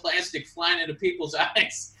yellow plastic flying into people's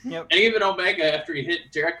eyes. Yep. And even Omega, after he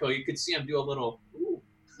hit Jericho, you could see him do a little ooh.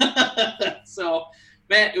 So,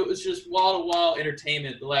 man, it was just wall-to-wall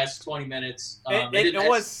entertainment the last 20 minutes.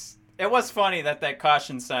 It was funny that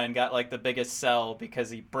caution sign got like the biggest sell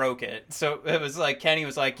because he broke it. So it was like Kenny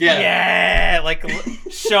was like, yeah, like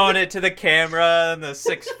showing it to the camera and the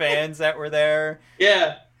 6 fans that were there.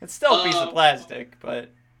 Yeah. It's still a piece of plastic, but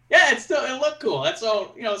yeah, it looked cool. That's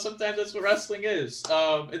all. Sometimes that's what wrestling is.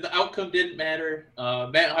 And the outcome didn't matter.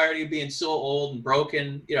 Matt Hardy being so old and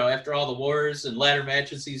broken, after all the wars and ladder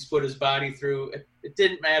matches he's put his body through, it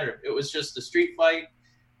didn't matter. It was just a street fight.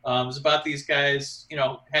 It was about these guys,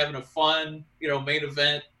 having a fun, main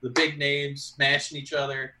event, the big names smashing each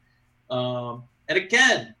other. And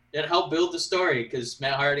again, it helped build the story because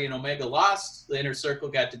Matt Hardy and Omega lost. The Inner Circle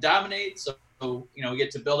got to dominate, so we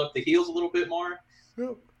get to build up the heels a little bit more,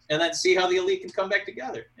 and then see how the Elite can come back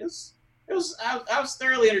together. I was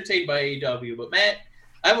thoroughly entertained by AEW. But Matt,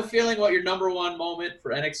 I have a feeling what your number one moment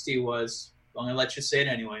for NXT was. I'm gonna let you say it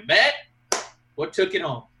anyway. Matt, what took it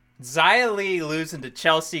home? Xia Li losing to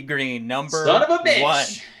Chelsea Green, number Son of a bitch. 1.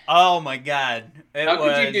 Oh my God! How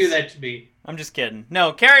could you do that to me? I'm just kidding.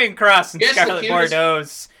 No, Karrion Kross and Scarlett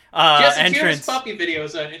Bordeaux's entrance. Puppy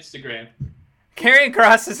videos on Instagram. Karrion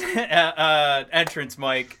Kross's entrance,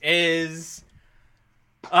 Mike, is.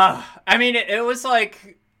 I mean, it was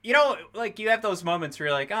like, like you have those moments where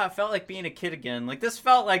you're like, it felt like being a kid again. Like this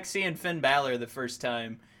felt like seeing Finn Balor the first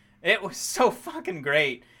time. It was so fucking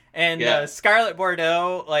great. And Scarlett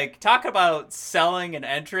Bordeaux, like, talk about selling an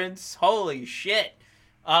entrance. Holy shit.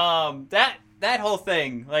 That whole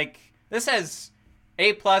thing, like, this has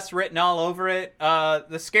A+ written all over it.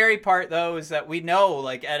 The scary part, though, is that we know,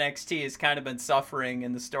 like, NXT has kind of been suffering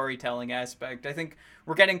in the storytelling aspect. I think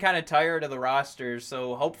we're getting kind of tired of the roster,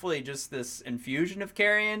 so hopefully just this infusion of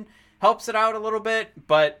Karrion helps it out a little bit.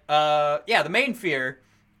 But, the main fear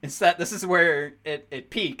is that this is where it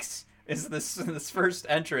peaks. Is this first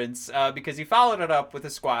entrance, because he followed it up with a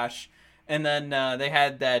squash, and then they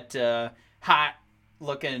had that hot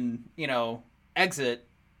looking exit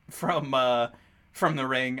from the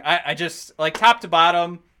ring. I just, like, top to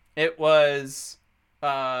bottom, it was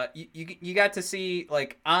you got to see,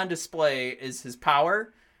 like, on display is his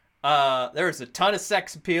power. There was a ton of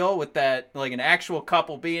sex appeal with that, like, an actual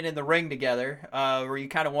couple being in the ring together, where you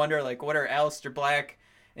kind of wonder, like, what are Aleister Black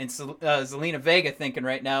and Zelina Vega thinking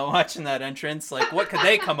right now watching that entrance? Like, what could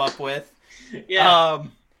they come up with? Yeah.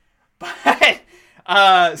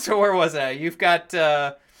 So where was I? You've got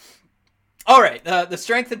all right, the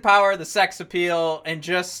strength and power, the sex appeal, and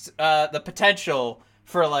just the potential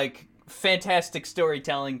for, like, fantastic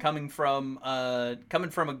storytelling coming from a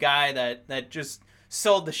guy that just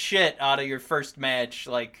sold the shit out of your first match.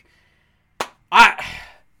 Like,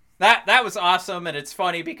 that was awesome. And it's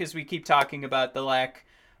funny because we keep talking about the lack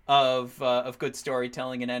of good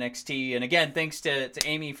storytelling in NXT. And again, thanks to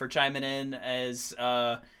Amy for chiming in as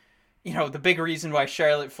the big reason why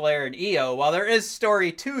Charlotte Flair and Io, while there is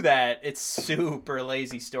story to that, it's super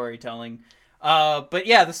lazy storytelling. But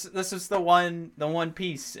yeah, this is the one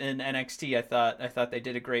piece in NXT I thought they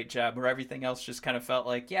did a great job, where everything else just kind of felt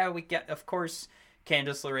like, of course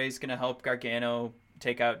Candice LeRae's going to help Gargano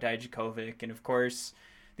take out Dijakovic, and of course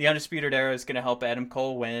the Undisputed Era is going to help Adam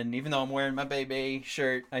Cole win. Even though I'm wearing my baby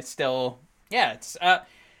shirt, I still, it's a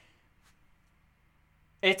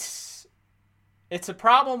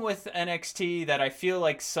problem with NXT that I feel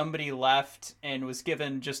like somebody left and was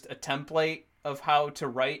given just a template of how to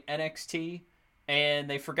write NXT, and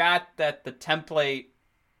they forgot that the template,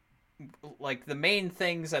 like, the main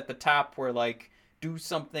things at the top were, like, do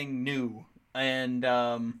something new. And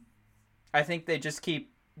I think they just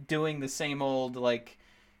keep doing the same old, like,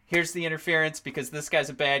 here's the interference because this guy's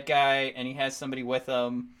a bad guy and he has somebody with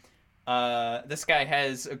him. This guy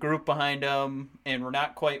has a group behind him and we're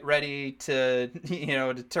not quite ready to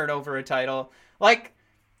turn over a title. Like,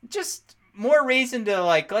 just more reason to,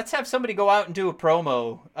 like, let's have somebody go out and do a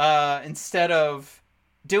promo instead of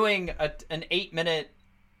doing an 8-minute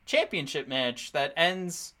championship match that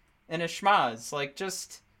ends in a schmaz. Like,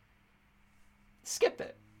 just skip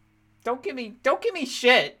it. Don't give me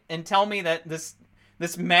shit and tell me that this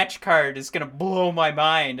match card is gonna blow my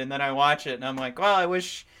mind, and then I watch it and I'm like, well, I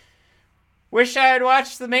wish I had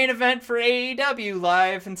watched the main event for AEW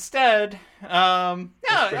live instead. It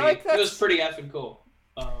was pretty effing cool.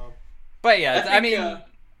 But yeah,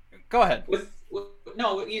 go ahead. With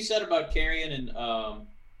what you said about Karrion and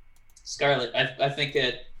Scarlett, I think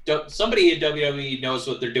that somebody at WWE knows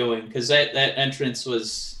what they're doing, because that entrance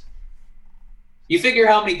was. You figure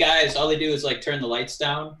how many guys, all they do is, like, turn the lights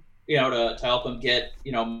down, to help them get,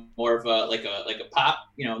 more of a pop,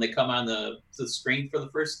 and they come on the screen for the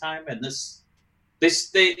first time, and it's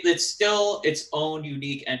still its own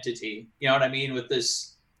unique entity. You know what I mean? With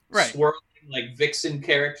this swirling, like, Vixen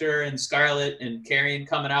character and Scarlett and Karrion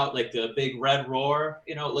coming out like the big red roar.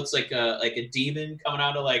 It looks like a demon coming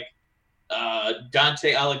out of, like,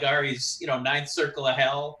 Dante Alighieri's ninth circle of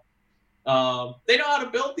hell. They know how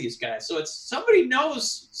to build these guys, so it's somebody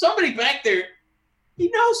back there. He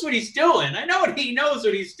knows what he's doing. I know he knows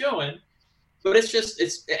what he's doing, but it's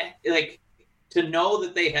like, to know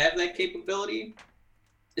that they have that capability.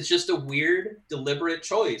 It's just a weird, deliberate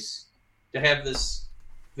choice to have this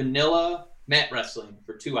vanilla mat wrestling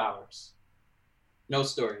for 2 hours, no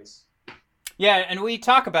stories. Yeah, and we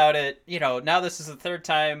talk about it, now this is the third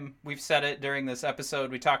time we've said it during this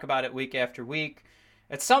episode. We talk about it week after week.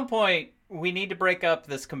 At some point, we need to break up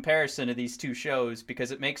this comparison of these two shows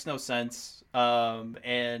because it makes no sense.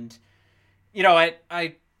 And,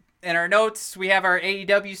 I in our notes, we have our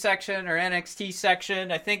AEW section, our NXT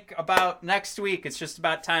section. I think about next week, it's just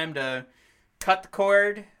about time to cut the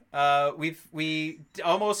cord. We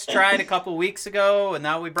almost tried a couple weeks ago, and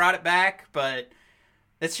now we brought it back, but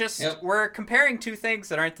it's just we're comparing two things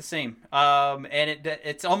that aren't the same, and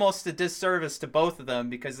it's almost a disservice to both of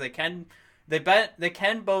them because they can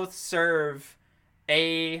both serve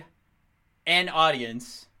an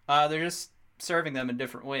audience. They're just serving them in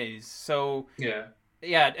different ways. So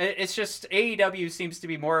it's just AEW seems to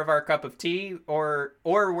be more of our cup of tea, or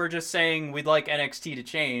we're just saying we'd like NXT to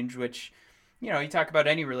change, which. You talk about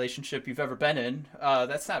any relationship you've ever been in.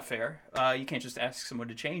 That's not fair. You can't just ask someone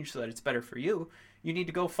to change so that it's better for you. You need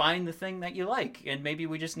to go find the thing that you like. And maybe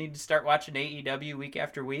we just need to start watching AEW week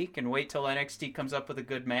after week and wait till NXT comes up with a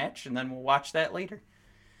good match, and then we'll watch that later.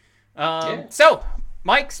 So,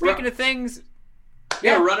 Mike, speaking of things...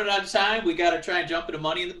 Yeah, we're running out of time. We got to try and jump into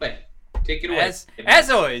Money in the Bank. Take it away.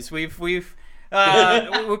 As always, we've we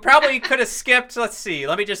probably could have skipped. Let's see.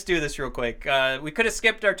 Let me just do this real quick. We could have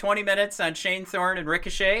skipped our 20 minutes on Shane Thorne and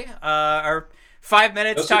Ricochet. Our 5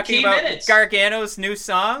 minutes talking about Gargano's new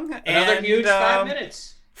song. Another huge 5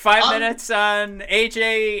 minutes. 5 minutes on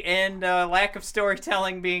AJ and lack of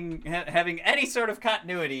storytelling having any sort of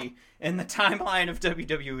continuity in the timeline of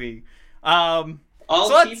WWE. All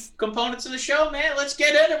key components of the show, man. Let's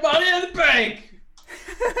get into Money in the Bank.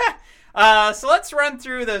 So let's run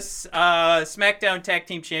through this SmackDown Tag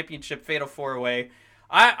Team Championship Fatal 4-Way.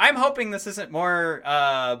 I'm hoping this isn't more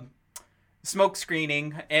smoke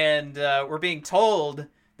screening, and we're being told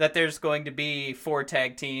that there's going to be 4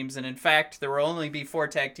 tag teams, and in fact, there will only be 4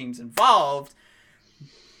 tag teams involved,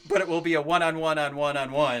 but it will be a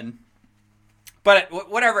one-on-one. But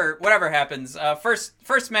whatever happens.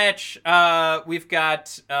 First match, we've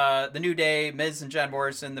got the New Day, Miz and John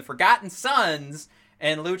Morrison, the Forgotten Sons,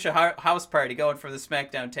 and Lucha House Party going for the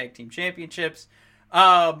SmackDown Tag Team Championships.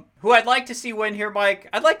 Who I'd like to see win here, Mike.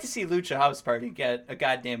 I'd like to see Lucha House Party get a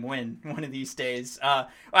goddamn win one of these days.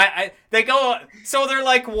 They go, so they're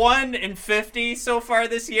like 1-50 so far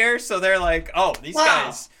this year. So they're like, oh, these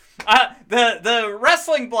guys. The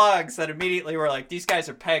wrestling blogs that immediately were like, these guys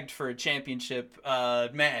are pegged for a championship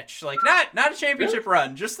match. Like, not a championship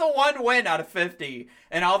run, just the one win out of 50.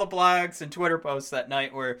 And all the blogs and Twitter posts that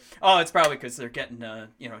night were, oh, it's probably because they're getting a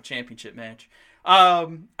championship match.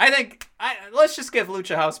 I think let's just give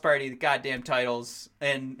Lucha House Party the goddamn titles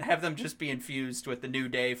and have them just be infused with the New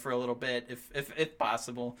Day for a little bit, if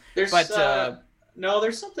possible. There's something I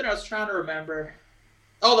was trying to remember.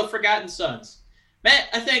 Oh, the Forgotten Sons. Man,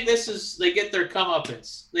 I think they get their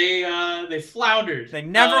comeuppance. They floundered. They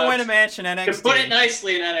never win a match in NXT. To put it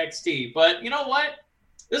nicely in NXT. But you know what?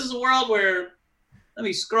 This is a world where, let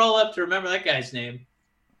me scroll up to remember that guy's name.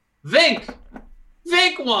 Vink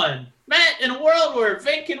won. Matt, in a world where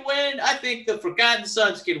Vink can win, I think the Forgotten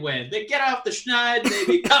Sons can win. They get off the schneid, they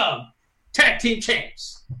become tag team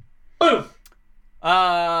champs. Boom.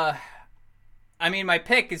 I mean, my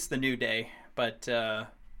pick is the New Day, but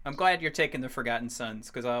I'm glad you're taking the Forgotten Sons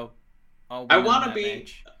because I want to be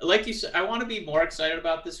match. Like you said. I want to be more excited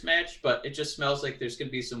about this match, but it just smells like there's going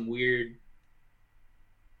to be some weird,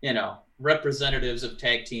 representatives of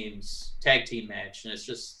tag team match, and it's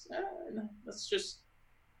just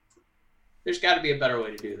there's got to be a better way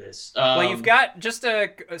to do this. Well, you've got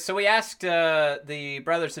so we asked the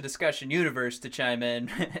Brothers of Discussion Universe to chime in,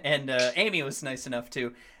 and Amy was nice enough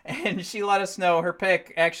to, and she let us know her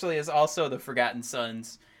pick actually is also the Forgotten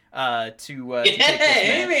Sons. To take this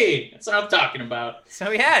Amy, that's what I'm talking about.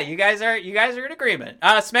 So yeah, you guys are in agreement.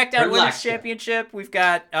 SmackDown Women's Championship, we've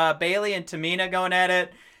got Bayley and Tamina going at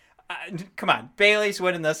it. Come on, Bayley's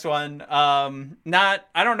winning this one. I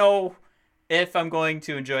don't know if I'm going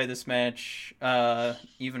to enjoy this match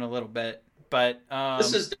even a little bit, but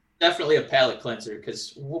this is definitely a palate cleanser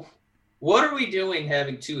because what are we doing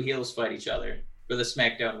having 2 heels fight each other for the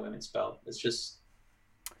SmackDown Women's belt? It's just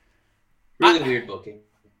really weird booking.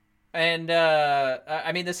 And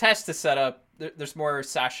I mean, this has to set up. There's more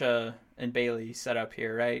Sasha and Bayley set up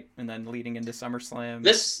here, right? And then leading into SummerSlam.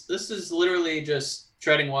 This is literally just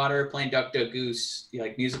treading water, playing Duck Duck Goose,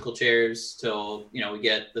 like musical chairs till we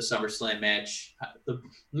get the SummerSlam match. The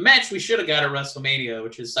match we should have got at WrestleMania,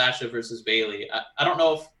 which is Sasha versus Bayley. I don't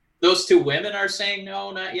know if those 2 women are saying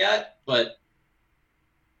no, not yet, but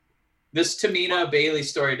this Tamina Bayley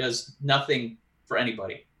story does nothing for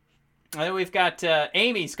anybody. And then we've got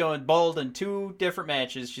Amy's going bold in 2 different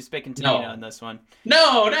matches. She's picking Tamina on this one.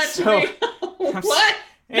 No, not Tamina. What?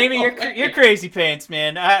 Amy, you're crazy pants,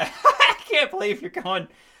 man. I can't believe you're going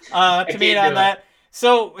Tamina on that.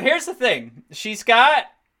 So here's the thing. She says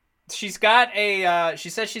she's got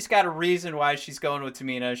a reason why she's going with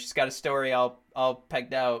Tamina. She's got a story all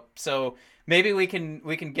pegged out. So maybe we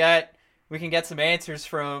can get some answers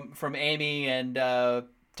from Amy and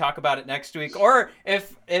talk about it next week. Or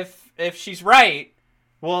if she's right,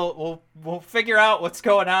 we'll figure out what's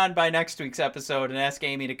going on by next week's episode and ask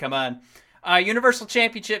Amy to come on. Universal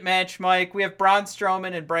Championship match, Mike. We have Braun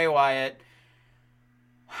Strowman and Bray Wyatt.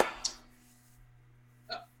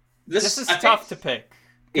 This is tough to pick.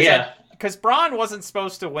 Yeah. Because Braun wasn't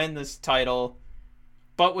supposed to win this title,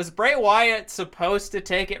 but was Bray Wyatt supposed to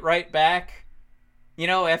take it right back,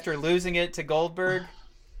 after losing it to Goldberg?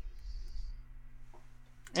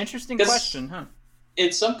 Interesting question, huh?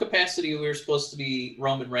 In some capacity, we were supposed to be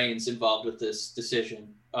Roman Reigns involved with this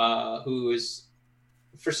decision, who is,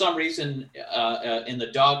 for some reason, in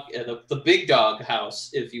the big dog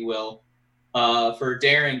house, if you will, for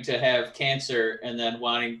daring to have cancer and then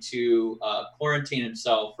wanting to quarantine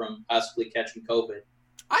himself from possibly catching COVID.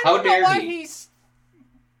 I don't know why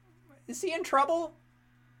is he in trouble?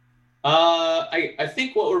 I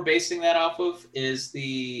think what we're basing that off of is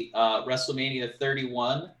the WrestleMania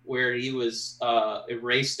 31, where he was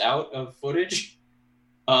erased out of footage,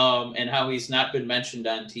 and how he's not been mentioned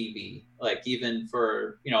on TV, like even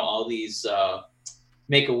for all these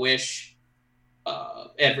Make-A-Wish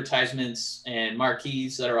advertisements and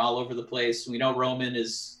marquees that are all over the place. We know Roman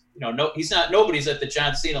is nobody's at the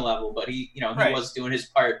John Cena level, but he was doing his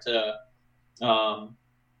part to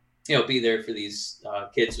be there for these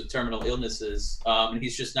kids with terminal illnesses, and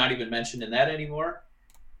he's just not even mentioned in that anymore.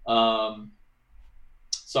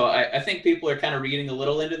 So I think people are kind of reading a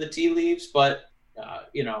little into the tea leaves, but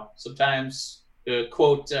sometimes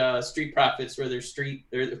quote street profits, where there's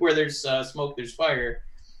smoke, there's fire.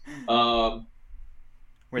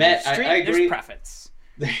 Where there's street, I agree. There's profits.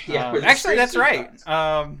 Actually, that's right.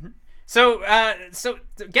 So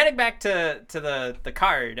getting back to the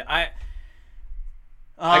card, I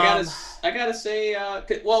gotta say,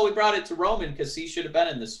 we brought it to Roman because he should have been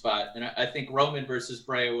in this spot, and I think Roman versus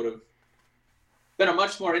Bray would have been a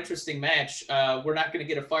much more interesting match. We're not going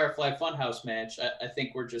to get a Firefly Funhouse match. I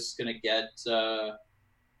think we're just going to get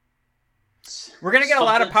we're going to get a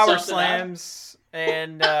lot of power slams,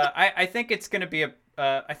 and I think it's going to be a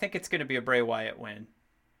Bray Wyatt win.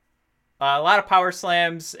 A lot of power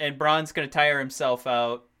slams, and Braun's going to tire himself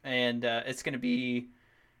out, and it's going to be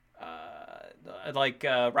like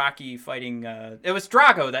Rocky fighting. It was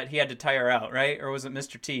Drago that he had to tire out, right? Or was it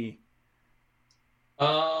Mr. T?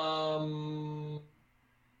 Because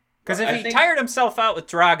if he tired himself out with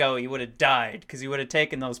Drago, he would have died, because he would have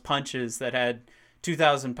taken those punches that had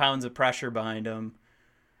 2,000 pounds of pressure behind him.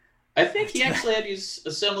 I think he actually had to use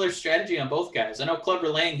a similar strategy on both guys. I know Clubber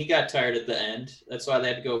Lang, he got tired at the end. That's why they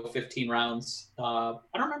had to go 15 rounds. I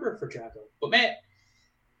don't remember for Drago. But, man,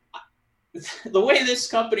 the way this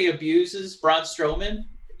company abuses Braun Strowman,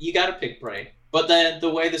 you got to pick Bray. But then the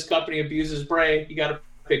way this company abuses Bray, you got to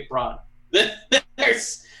pick Braun.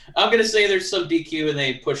 I'm going to say there's some DQ and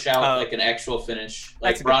they push out like an actual finish.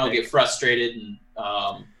 Like Braun will get frustrated and,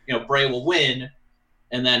 Bray will win.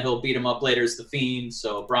 And then he'll beat him up later as The Fiend.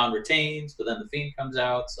 So Braun retains, but then The Fiend comes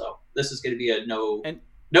out. So this is going to be a no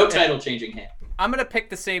title-changing hand. I'm going to pick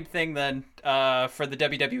the same thing then for the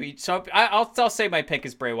WWE. So I'll say my pick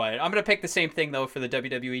is Bray Wyatt. I'm going to pick the same thing, though, for the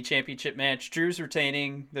WWE Championship match. Drew's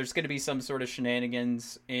retaining. There's going to be some sort of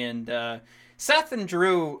shenanigans. And Seth and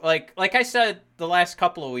Drew, like I said the last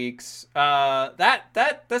couple of weeks,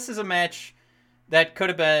 this is a match that could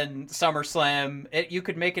have been SummerSlam. You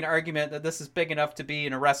could make an argument that this is big enough to be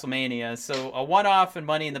in a WrestleMania. So a one-off and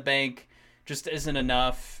Money in the Bank just isn't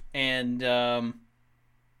enough. And I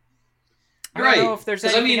don't know if there's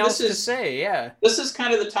anything else to say. Yeah, this is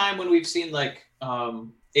kind of the time when we've seen like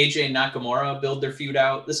AJ and Nakamura build their feud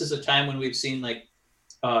out. This is a time when we've seen like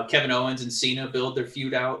Kevin Owens and Cena build their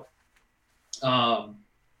feud out. I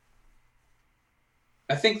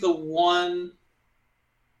think the one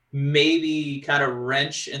maybe kind of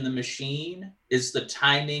wrench in the machine is the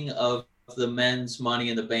timing of the men's Money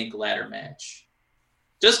in the Bank ladder match.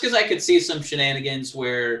 Just because I could see some shenanigans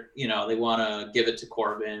where, they want to give it to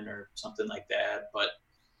Corbin or something like that. But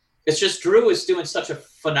it's just Drew is doing such a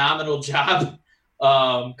phenomenal job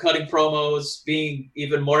cutting promos, being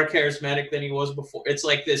even more charismatic than he was before. It's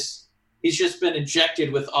like this, he's just been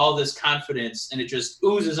injected with all this confidence and it just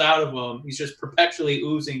oozes out of him. He's just perpetually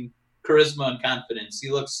oozing charisma and confidence. He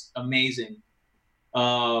looks amazing.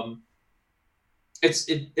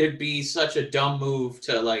 it'd be such a dumb move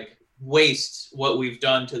to like waste what we've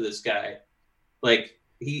done to this guy. Like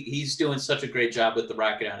he's doing such a great job with the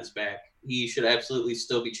rocket on his back. He should absolutely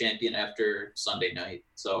still be champion after Sunday night.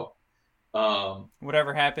 So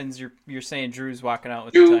whatever happens, you're saying Drew's walking out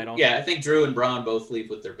with Drew, the title. Yeah, I think Drew and Braun both leave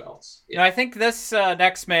with their belts. Yeah. You know, I think this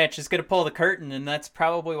next match is going to pull the curtain, and that's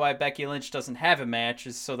probably why Becky Lynch doesn't have a match,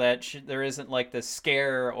 is so that there isn't like this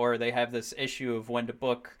scare, or they have this issue of when to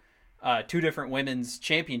book two different women's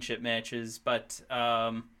championship matches. But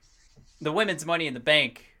the women's Money in the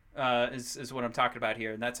Bank is what I'm talking about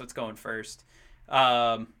here, and that's what's going first.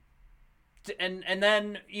 And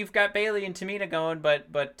then you've got Bayley and Tamina going,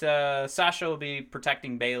 but Sasha will be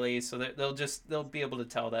protecting Bayley, so they'll be able to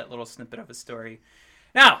tell that little snippet of a story.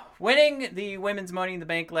 Now, winning the women's Money in the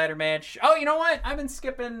Bank ladder match. Oh, you know what? I've been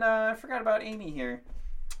skipping. I forgot about Amy here.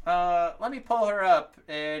 Let me pull her up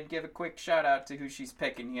and give a quick shout out to who she's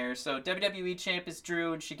picking here. So WWE champ is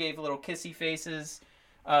Drew, and she gave a little kissy faces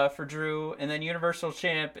for Drew, and then Universal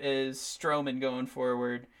champ is Strowman going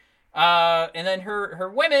forward. And then her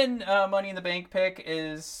women Money in the Bank pick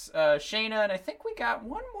is Shayna, and I think we got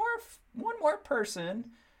one more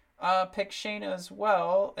person pick Shayna as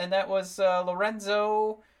well, and that was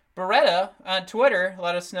Lorenzo Beretta on Twitter.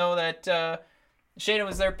 Let us know that Shayna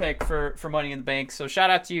was their pick for Money in the Bank. So shout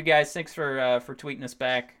out to you guys. Thanks for tweeting us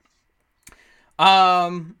back.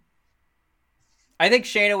 I think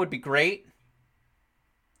Shayna would be great.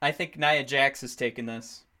 I think Nia Jax is taking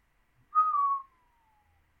this.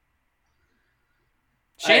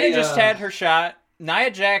 Shayna just had her shot.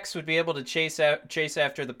 Nia Jax would be able to chase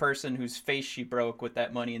after the person whose face she broke with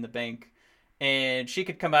that Money in the Bank. And she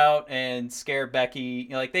could come out and scare Becky. You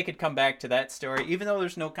know, like, they could come back to that story, even though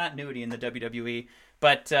there's no continuity in the WWE.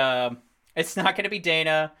 But it's not going to be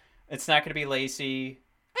Dana. It's not going to be Lacey.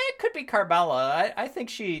 It could be Carmella. I think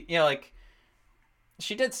she, you know, like,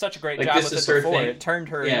 she did such a great job with it before. It turned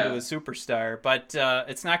her into a superstar. But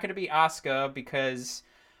it's not going to be Asuka, because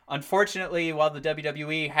unfortunately, while the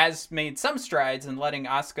WWE has made some strides in letting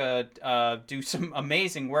Asuka do some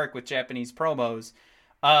amazing work with Japanese promos,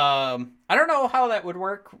 I don't know how that would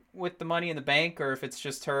work with the Money in the Bank, or if it's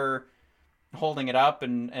just her holding it up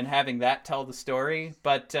and having that tell the story.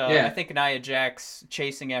 But I think Nia Jax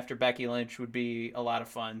chasing after Becky Lynch would be a lot of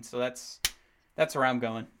fun. So that's where I'm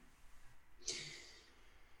going.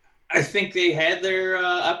 I think they had their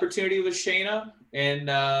opportunity with Shayna, and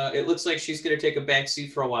it looks like she's going to take a back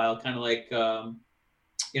seat for a while, kind of like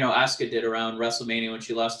Asuka did around WrestleMania when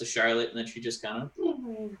she lost to Charlotte, and then she just kind of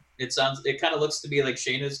it kind of looks to be like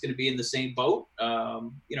Shayna's going to be in the same boat,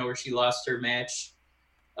 where she lost her match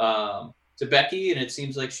to Becky, and it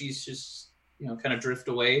seems like she's just kind of drift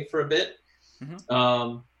away for a bit.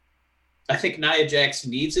 Mm-hmm. I think Nia Jax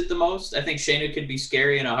needs it the most. I think Shayna could be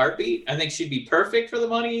scary in a heartbeat. I think she'd be perfect for the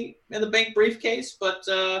Money in the Bank briefcase, but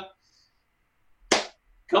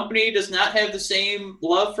company does not have the same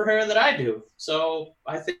love for her that I do. So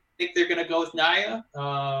I think they're going to go with Nia,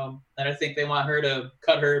 and I think they want her to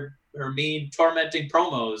cut her mean, tormenting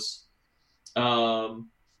promos, for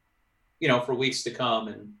weeks to come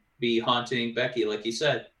and be haunting Becky, like you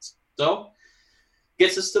said. So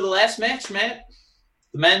gets us to the last match, Matt.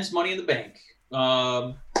 The men's Money in the Bank. We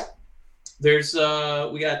got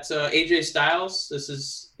AJ Styles. This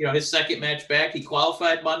is his second match back. He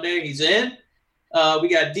qualified Monday. He's in. We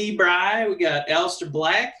got D-Bry. We got Aleister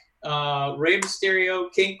Black, Rey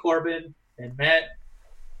Mysterio, King Corbin, and Matt.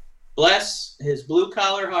 Bless his blue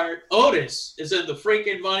collar heart. Otis is in the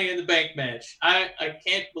freaking Money in the Bank match. I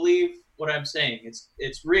can't believe what I'm saying.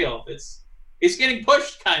 It's real. It's getting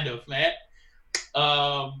pushed, kind of, Matt.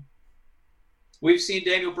 We've seen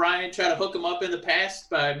Daniel Bryan try to hook him up in the past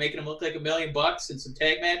by making him look like $1 million in some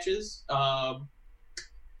tag matches.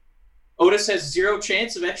 Otis has zero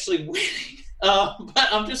chance of actually winning. But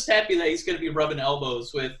I'm just happy that he's going to be rubbing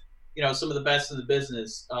elbows with, some of the best in the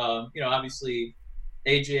business. Obviously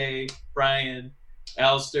AJ, Bryan,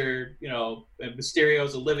 Aleister, and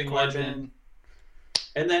Mysterio's a living legend.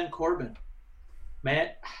 And then Corbin.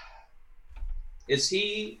 Matt, is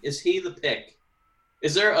he the pick?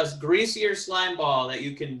 Is there a greasier slime ball that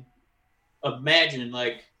you can imagine,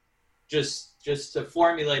 like, just to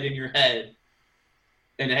formulate in your head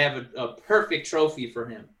and have a perfect trophy for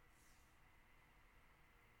him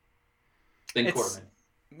than Corbin?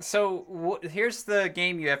 So here's the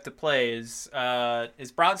game you have to play: is Braun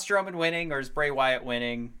Strowman winning, or is Bray Wyatt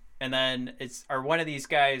winning? And then are one of these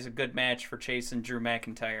guys a good match for chasing Drew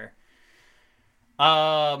McIntyre?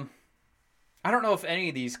 I don't know if any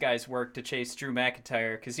of these guys work to chase Drew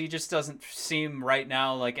McIntyre, because he just doesn't seem right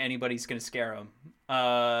now like anybody's going to scare him.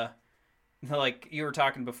 like you were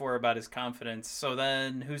talking before about his confidence. So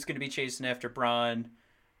then who's going to be chasing after Braun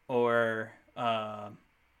or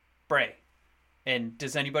Bray? And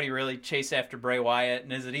does anybody really chase after Bray Wyatt?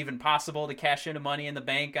 And is it even possible to cash into Money in the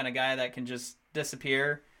Bank on a guy that can just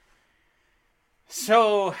disappear?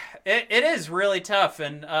 So it is really tough.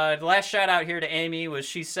 And the last shout out here to Amy was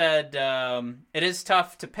she said it is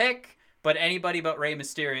tough to pick, but anybody but Rey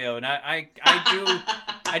Mysterio. And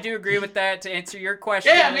I do agree with that. To answer your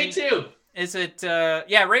question, Yeah, me too. Is it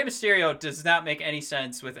Rey Mysterio does not make any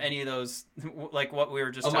sense with any of those, like what we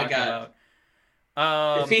were just talking about.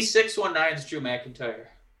 If he's 619's Drew McIntyre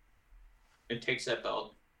and takes that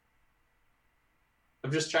belt,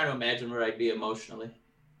 I'm just trying to imagine where I'd be emotionally.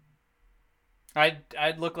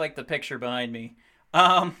 I'd look like the picture behind me.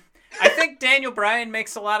 I think Daniel Bryan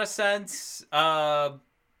makes a lot of sense. At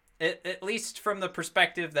least from the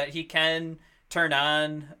perspective that he can turn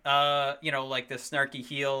on, like the snarky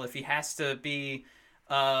heel if he has to be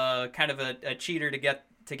kind of a cheater to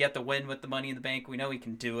get the win with the Money in the Bank. We know he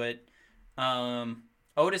can do it.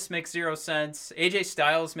 Otis makes zero sense. AJ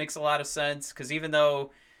Styles makes a lot of sense because even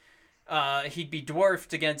though he'd be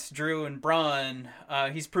dwarfed against Drew and Braun,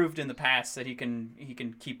 he's proved in the past that he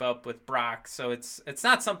can keep up with Brock. So it's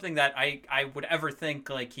not something that I would ever think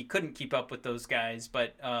like he couldn't keep up with those guys.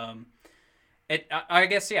 But I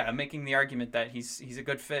guess I'm making the argument that he's a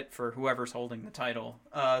good fit for whoever's holding the title.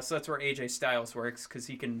 So that's where AJ Styles works because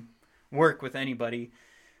he can work with anybody.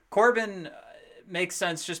 Corbin makes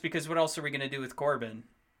sense just because what else are we going to do with Corbin,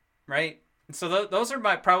 right? So those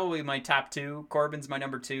are probably my top two. Corbin's my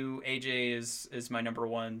number 2. AJ is my number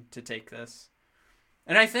 1 to take this.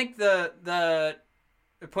 And I think the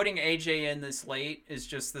putting AJ in this late is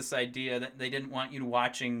just this idea that they didn't want you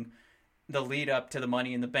watching the lead up to the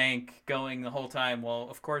Money in the Bank going the whole time. Well,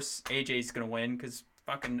 of course AJ's going to win because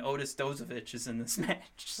fucking Otis Dozovich is in this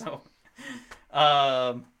match. So,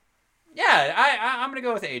 I'm going to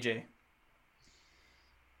go with AJ.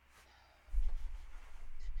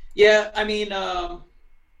 Yeah, I mean, I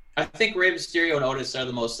think Rey Mysterio and Otis are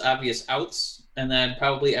the most obvious outs, and then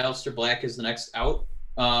probably Aleister Black is the next out,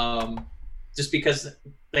 just because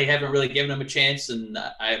they haven't really given him a chance, and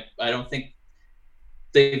I don't think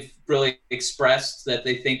they've really expressed that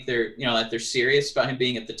they think that they're serious about him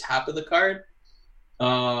being at the top of the card.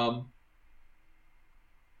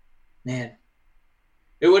 Man,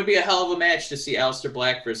 it would be a hell of a match to see Aleister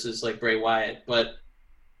Black versus like Bray Wyatt, but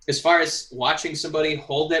as far as watching somebody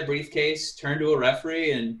hold that briefcase, turn to a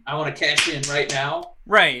referee, and I want to cash in right now.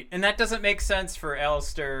 Right, and that doesn't make sense for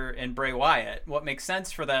Aleister and Bray Wyatt. What makes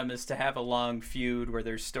sense for them is to have a long feud where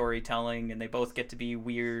there's storytelling and they both get to be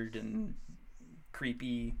weird and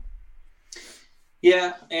creepy.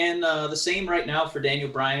 Yeah, and the same right now for Daniel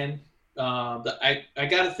Bryan. I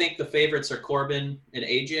got to think the favorites are Corbin and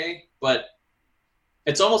AJ, but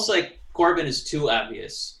it's almost like Corbin is too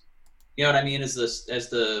obvious. You know what I mean? As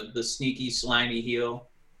the sneaky, slimy heel.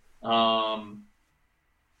 I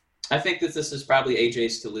think that this is probably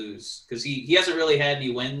AJ's to lose because he hasn't really had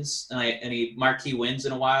any wins, any marquee wins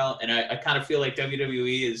in a while. And I kind of feel like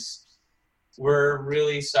WWE we're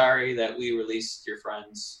really sorry that we released your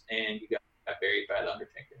friends and you got buried by The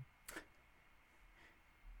Undertaker.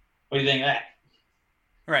 What do you think of that?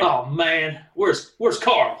 Right. Oh, man. Where's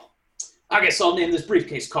Carl? I guess I'll name this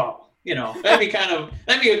briefcase Carl. That'd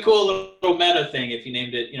be a cool little meta thing if you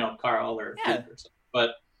named it, Carl or something.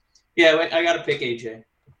 But yeah, I got to pick AJ.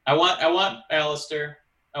 I want Aleister.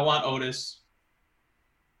 I want Otis.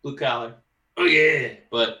 Blue collar. Oh yeah,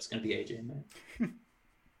 but it's gonna be AJ, man.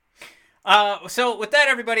 So with that,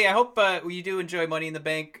 everybody, I hope you do enjoy Money in the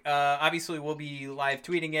Bank. Obviously, we'll be live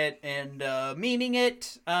tweeting it and memeing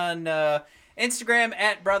it on Instagram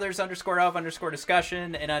at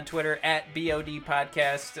brothers_of_discussion and on Twitter at BOD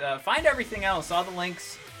podcast. Find everything else, all the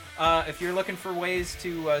links. If you're looking for ways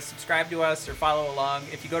to subscribe to us or follow along,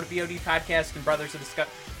 if you go to BOD Podcast and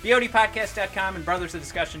BODpodcast.com and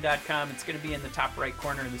brothersofdiscussion.com, it's going to be in the top right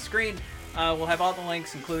corner of the screen. We'll have all the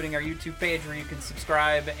links, including our YouTube page where you can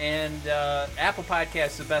subscribe, and Apple Podcasts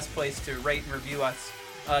is the best place to rate and review us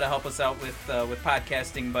to help us out with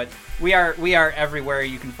podcasting. But we are everywhere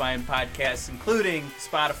you can find podcasts, including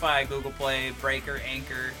Spotify, Google Play, Breaker,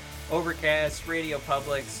 Anchor, Overcast, Radio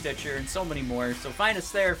Public, Stitcher, and so many more. So find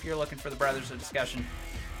us there if you're looking for the Brothers of Discussion.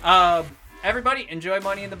 Everybody, enjoy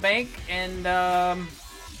Money in the Bank, and I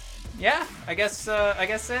guess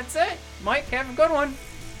that's it. Mike, have a good one.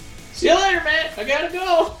 See you later, man. I gotta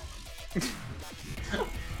go.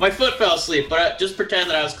 My foot fell asleep, but just pretend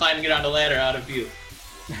that I was climbing it on the ladder out of view.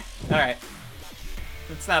 All right.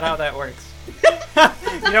 That's not how that works.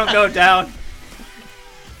 You don't go down.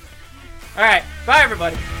 All right. Bye,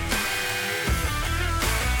 everybody.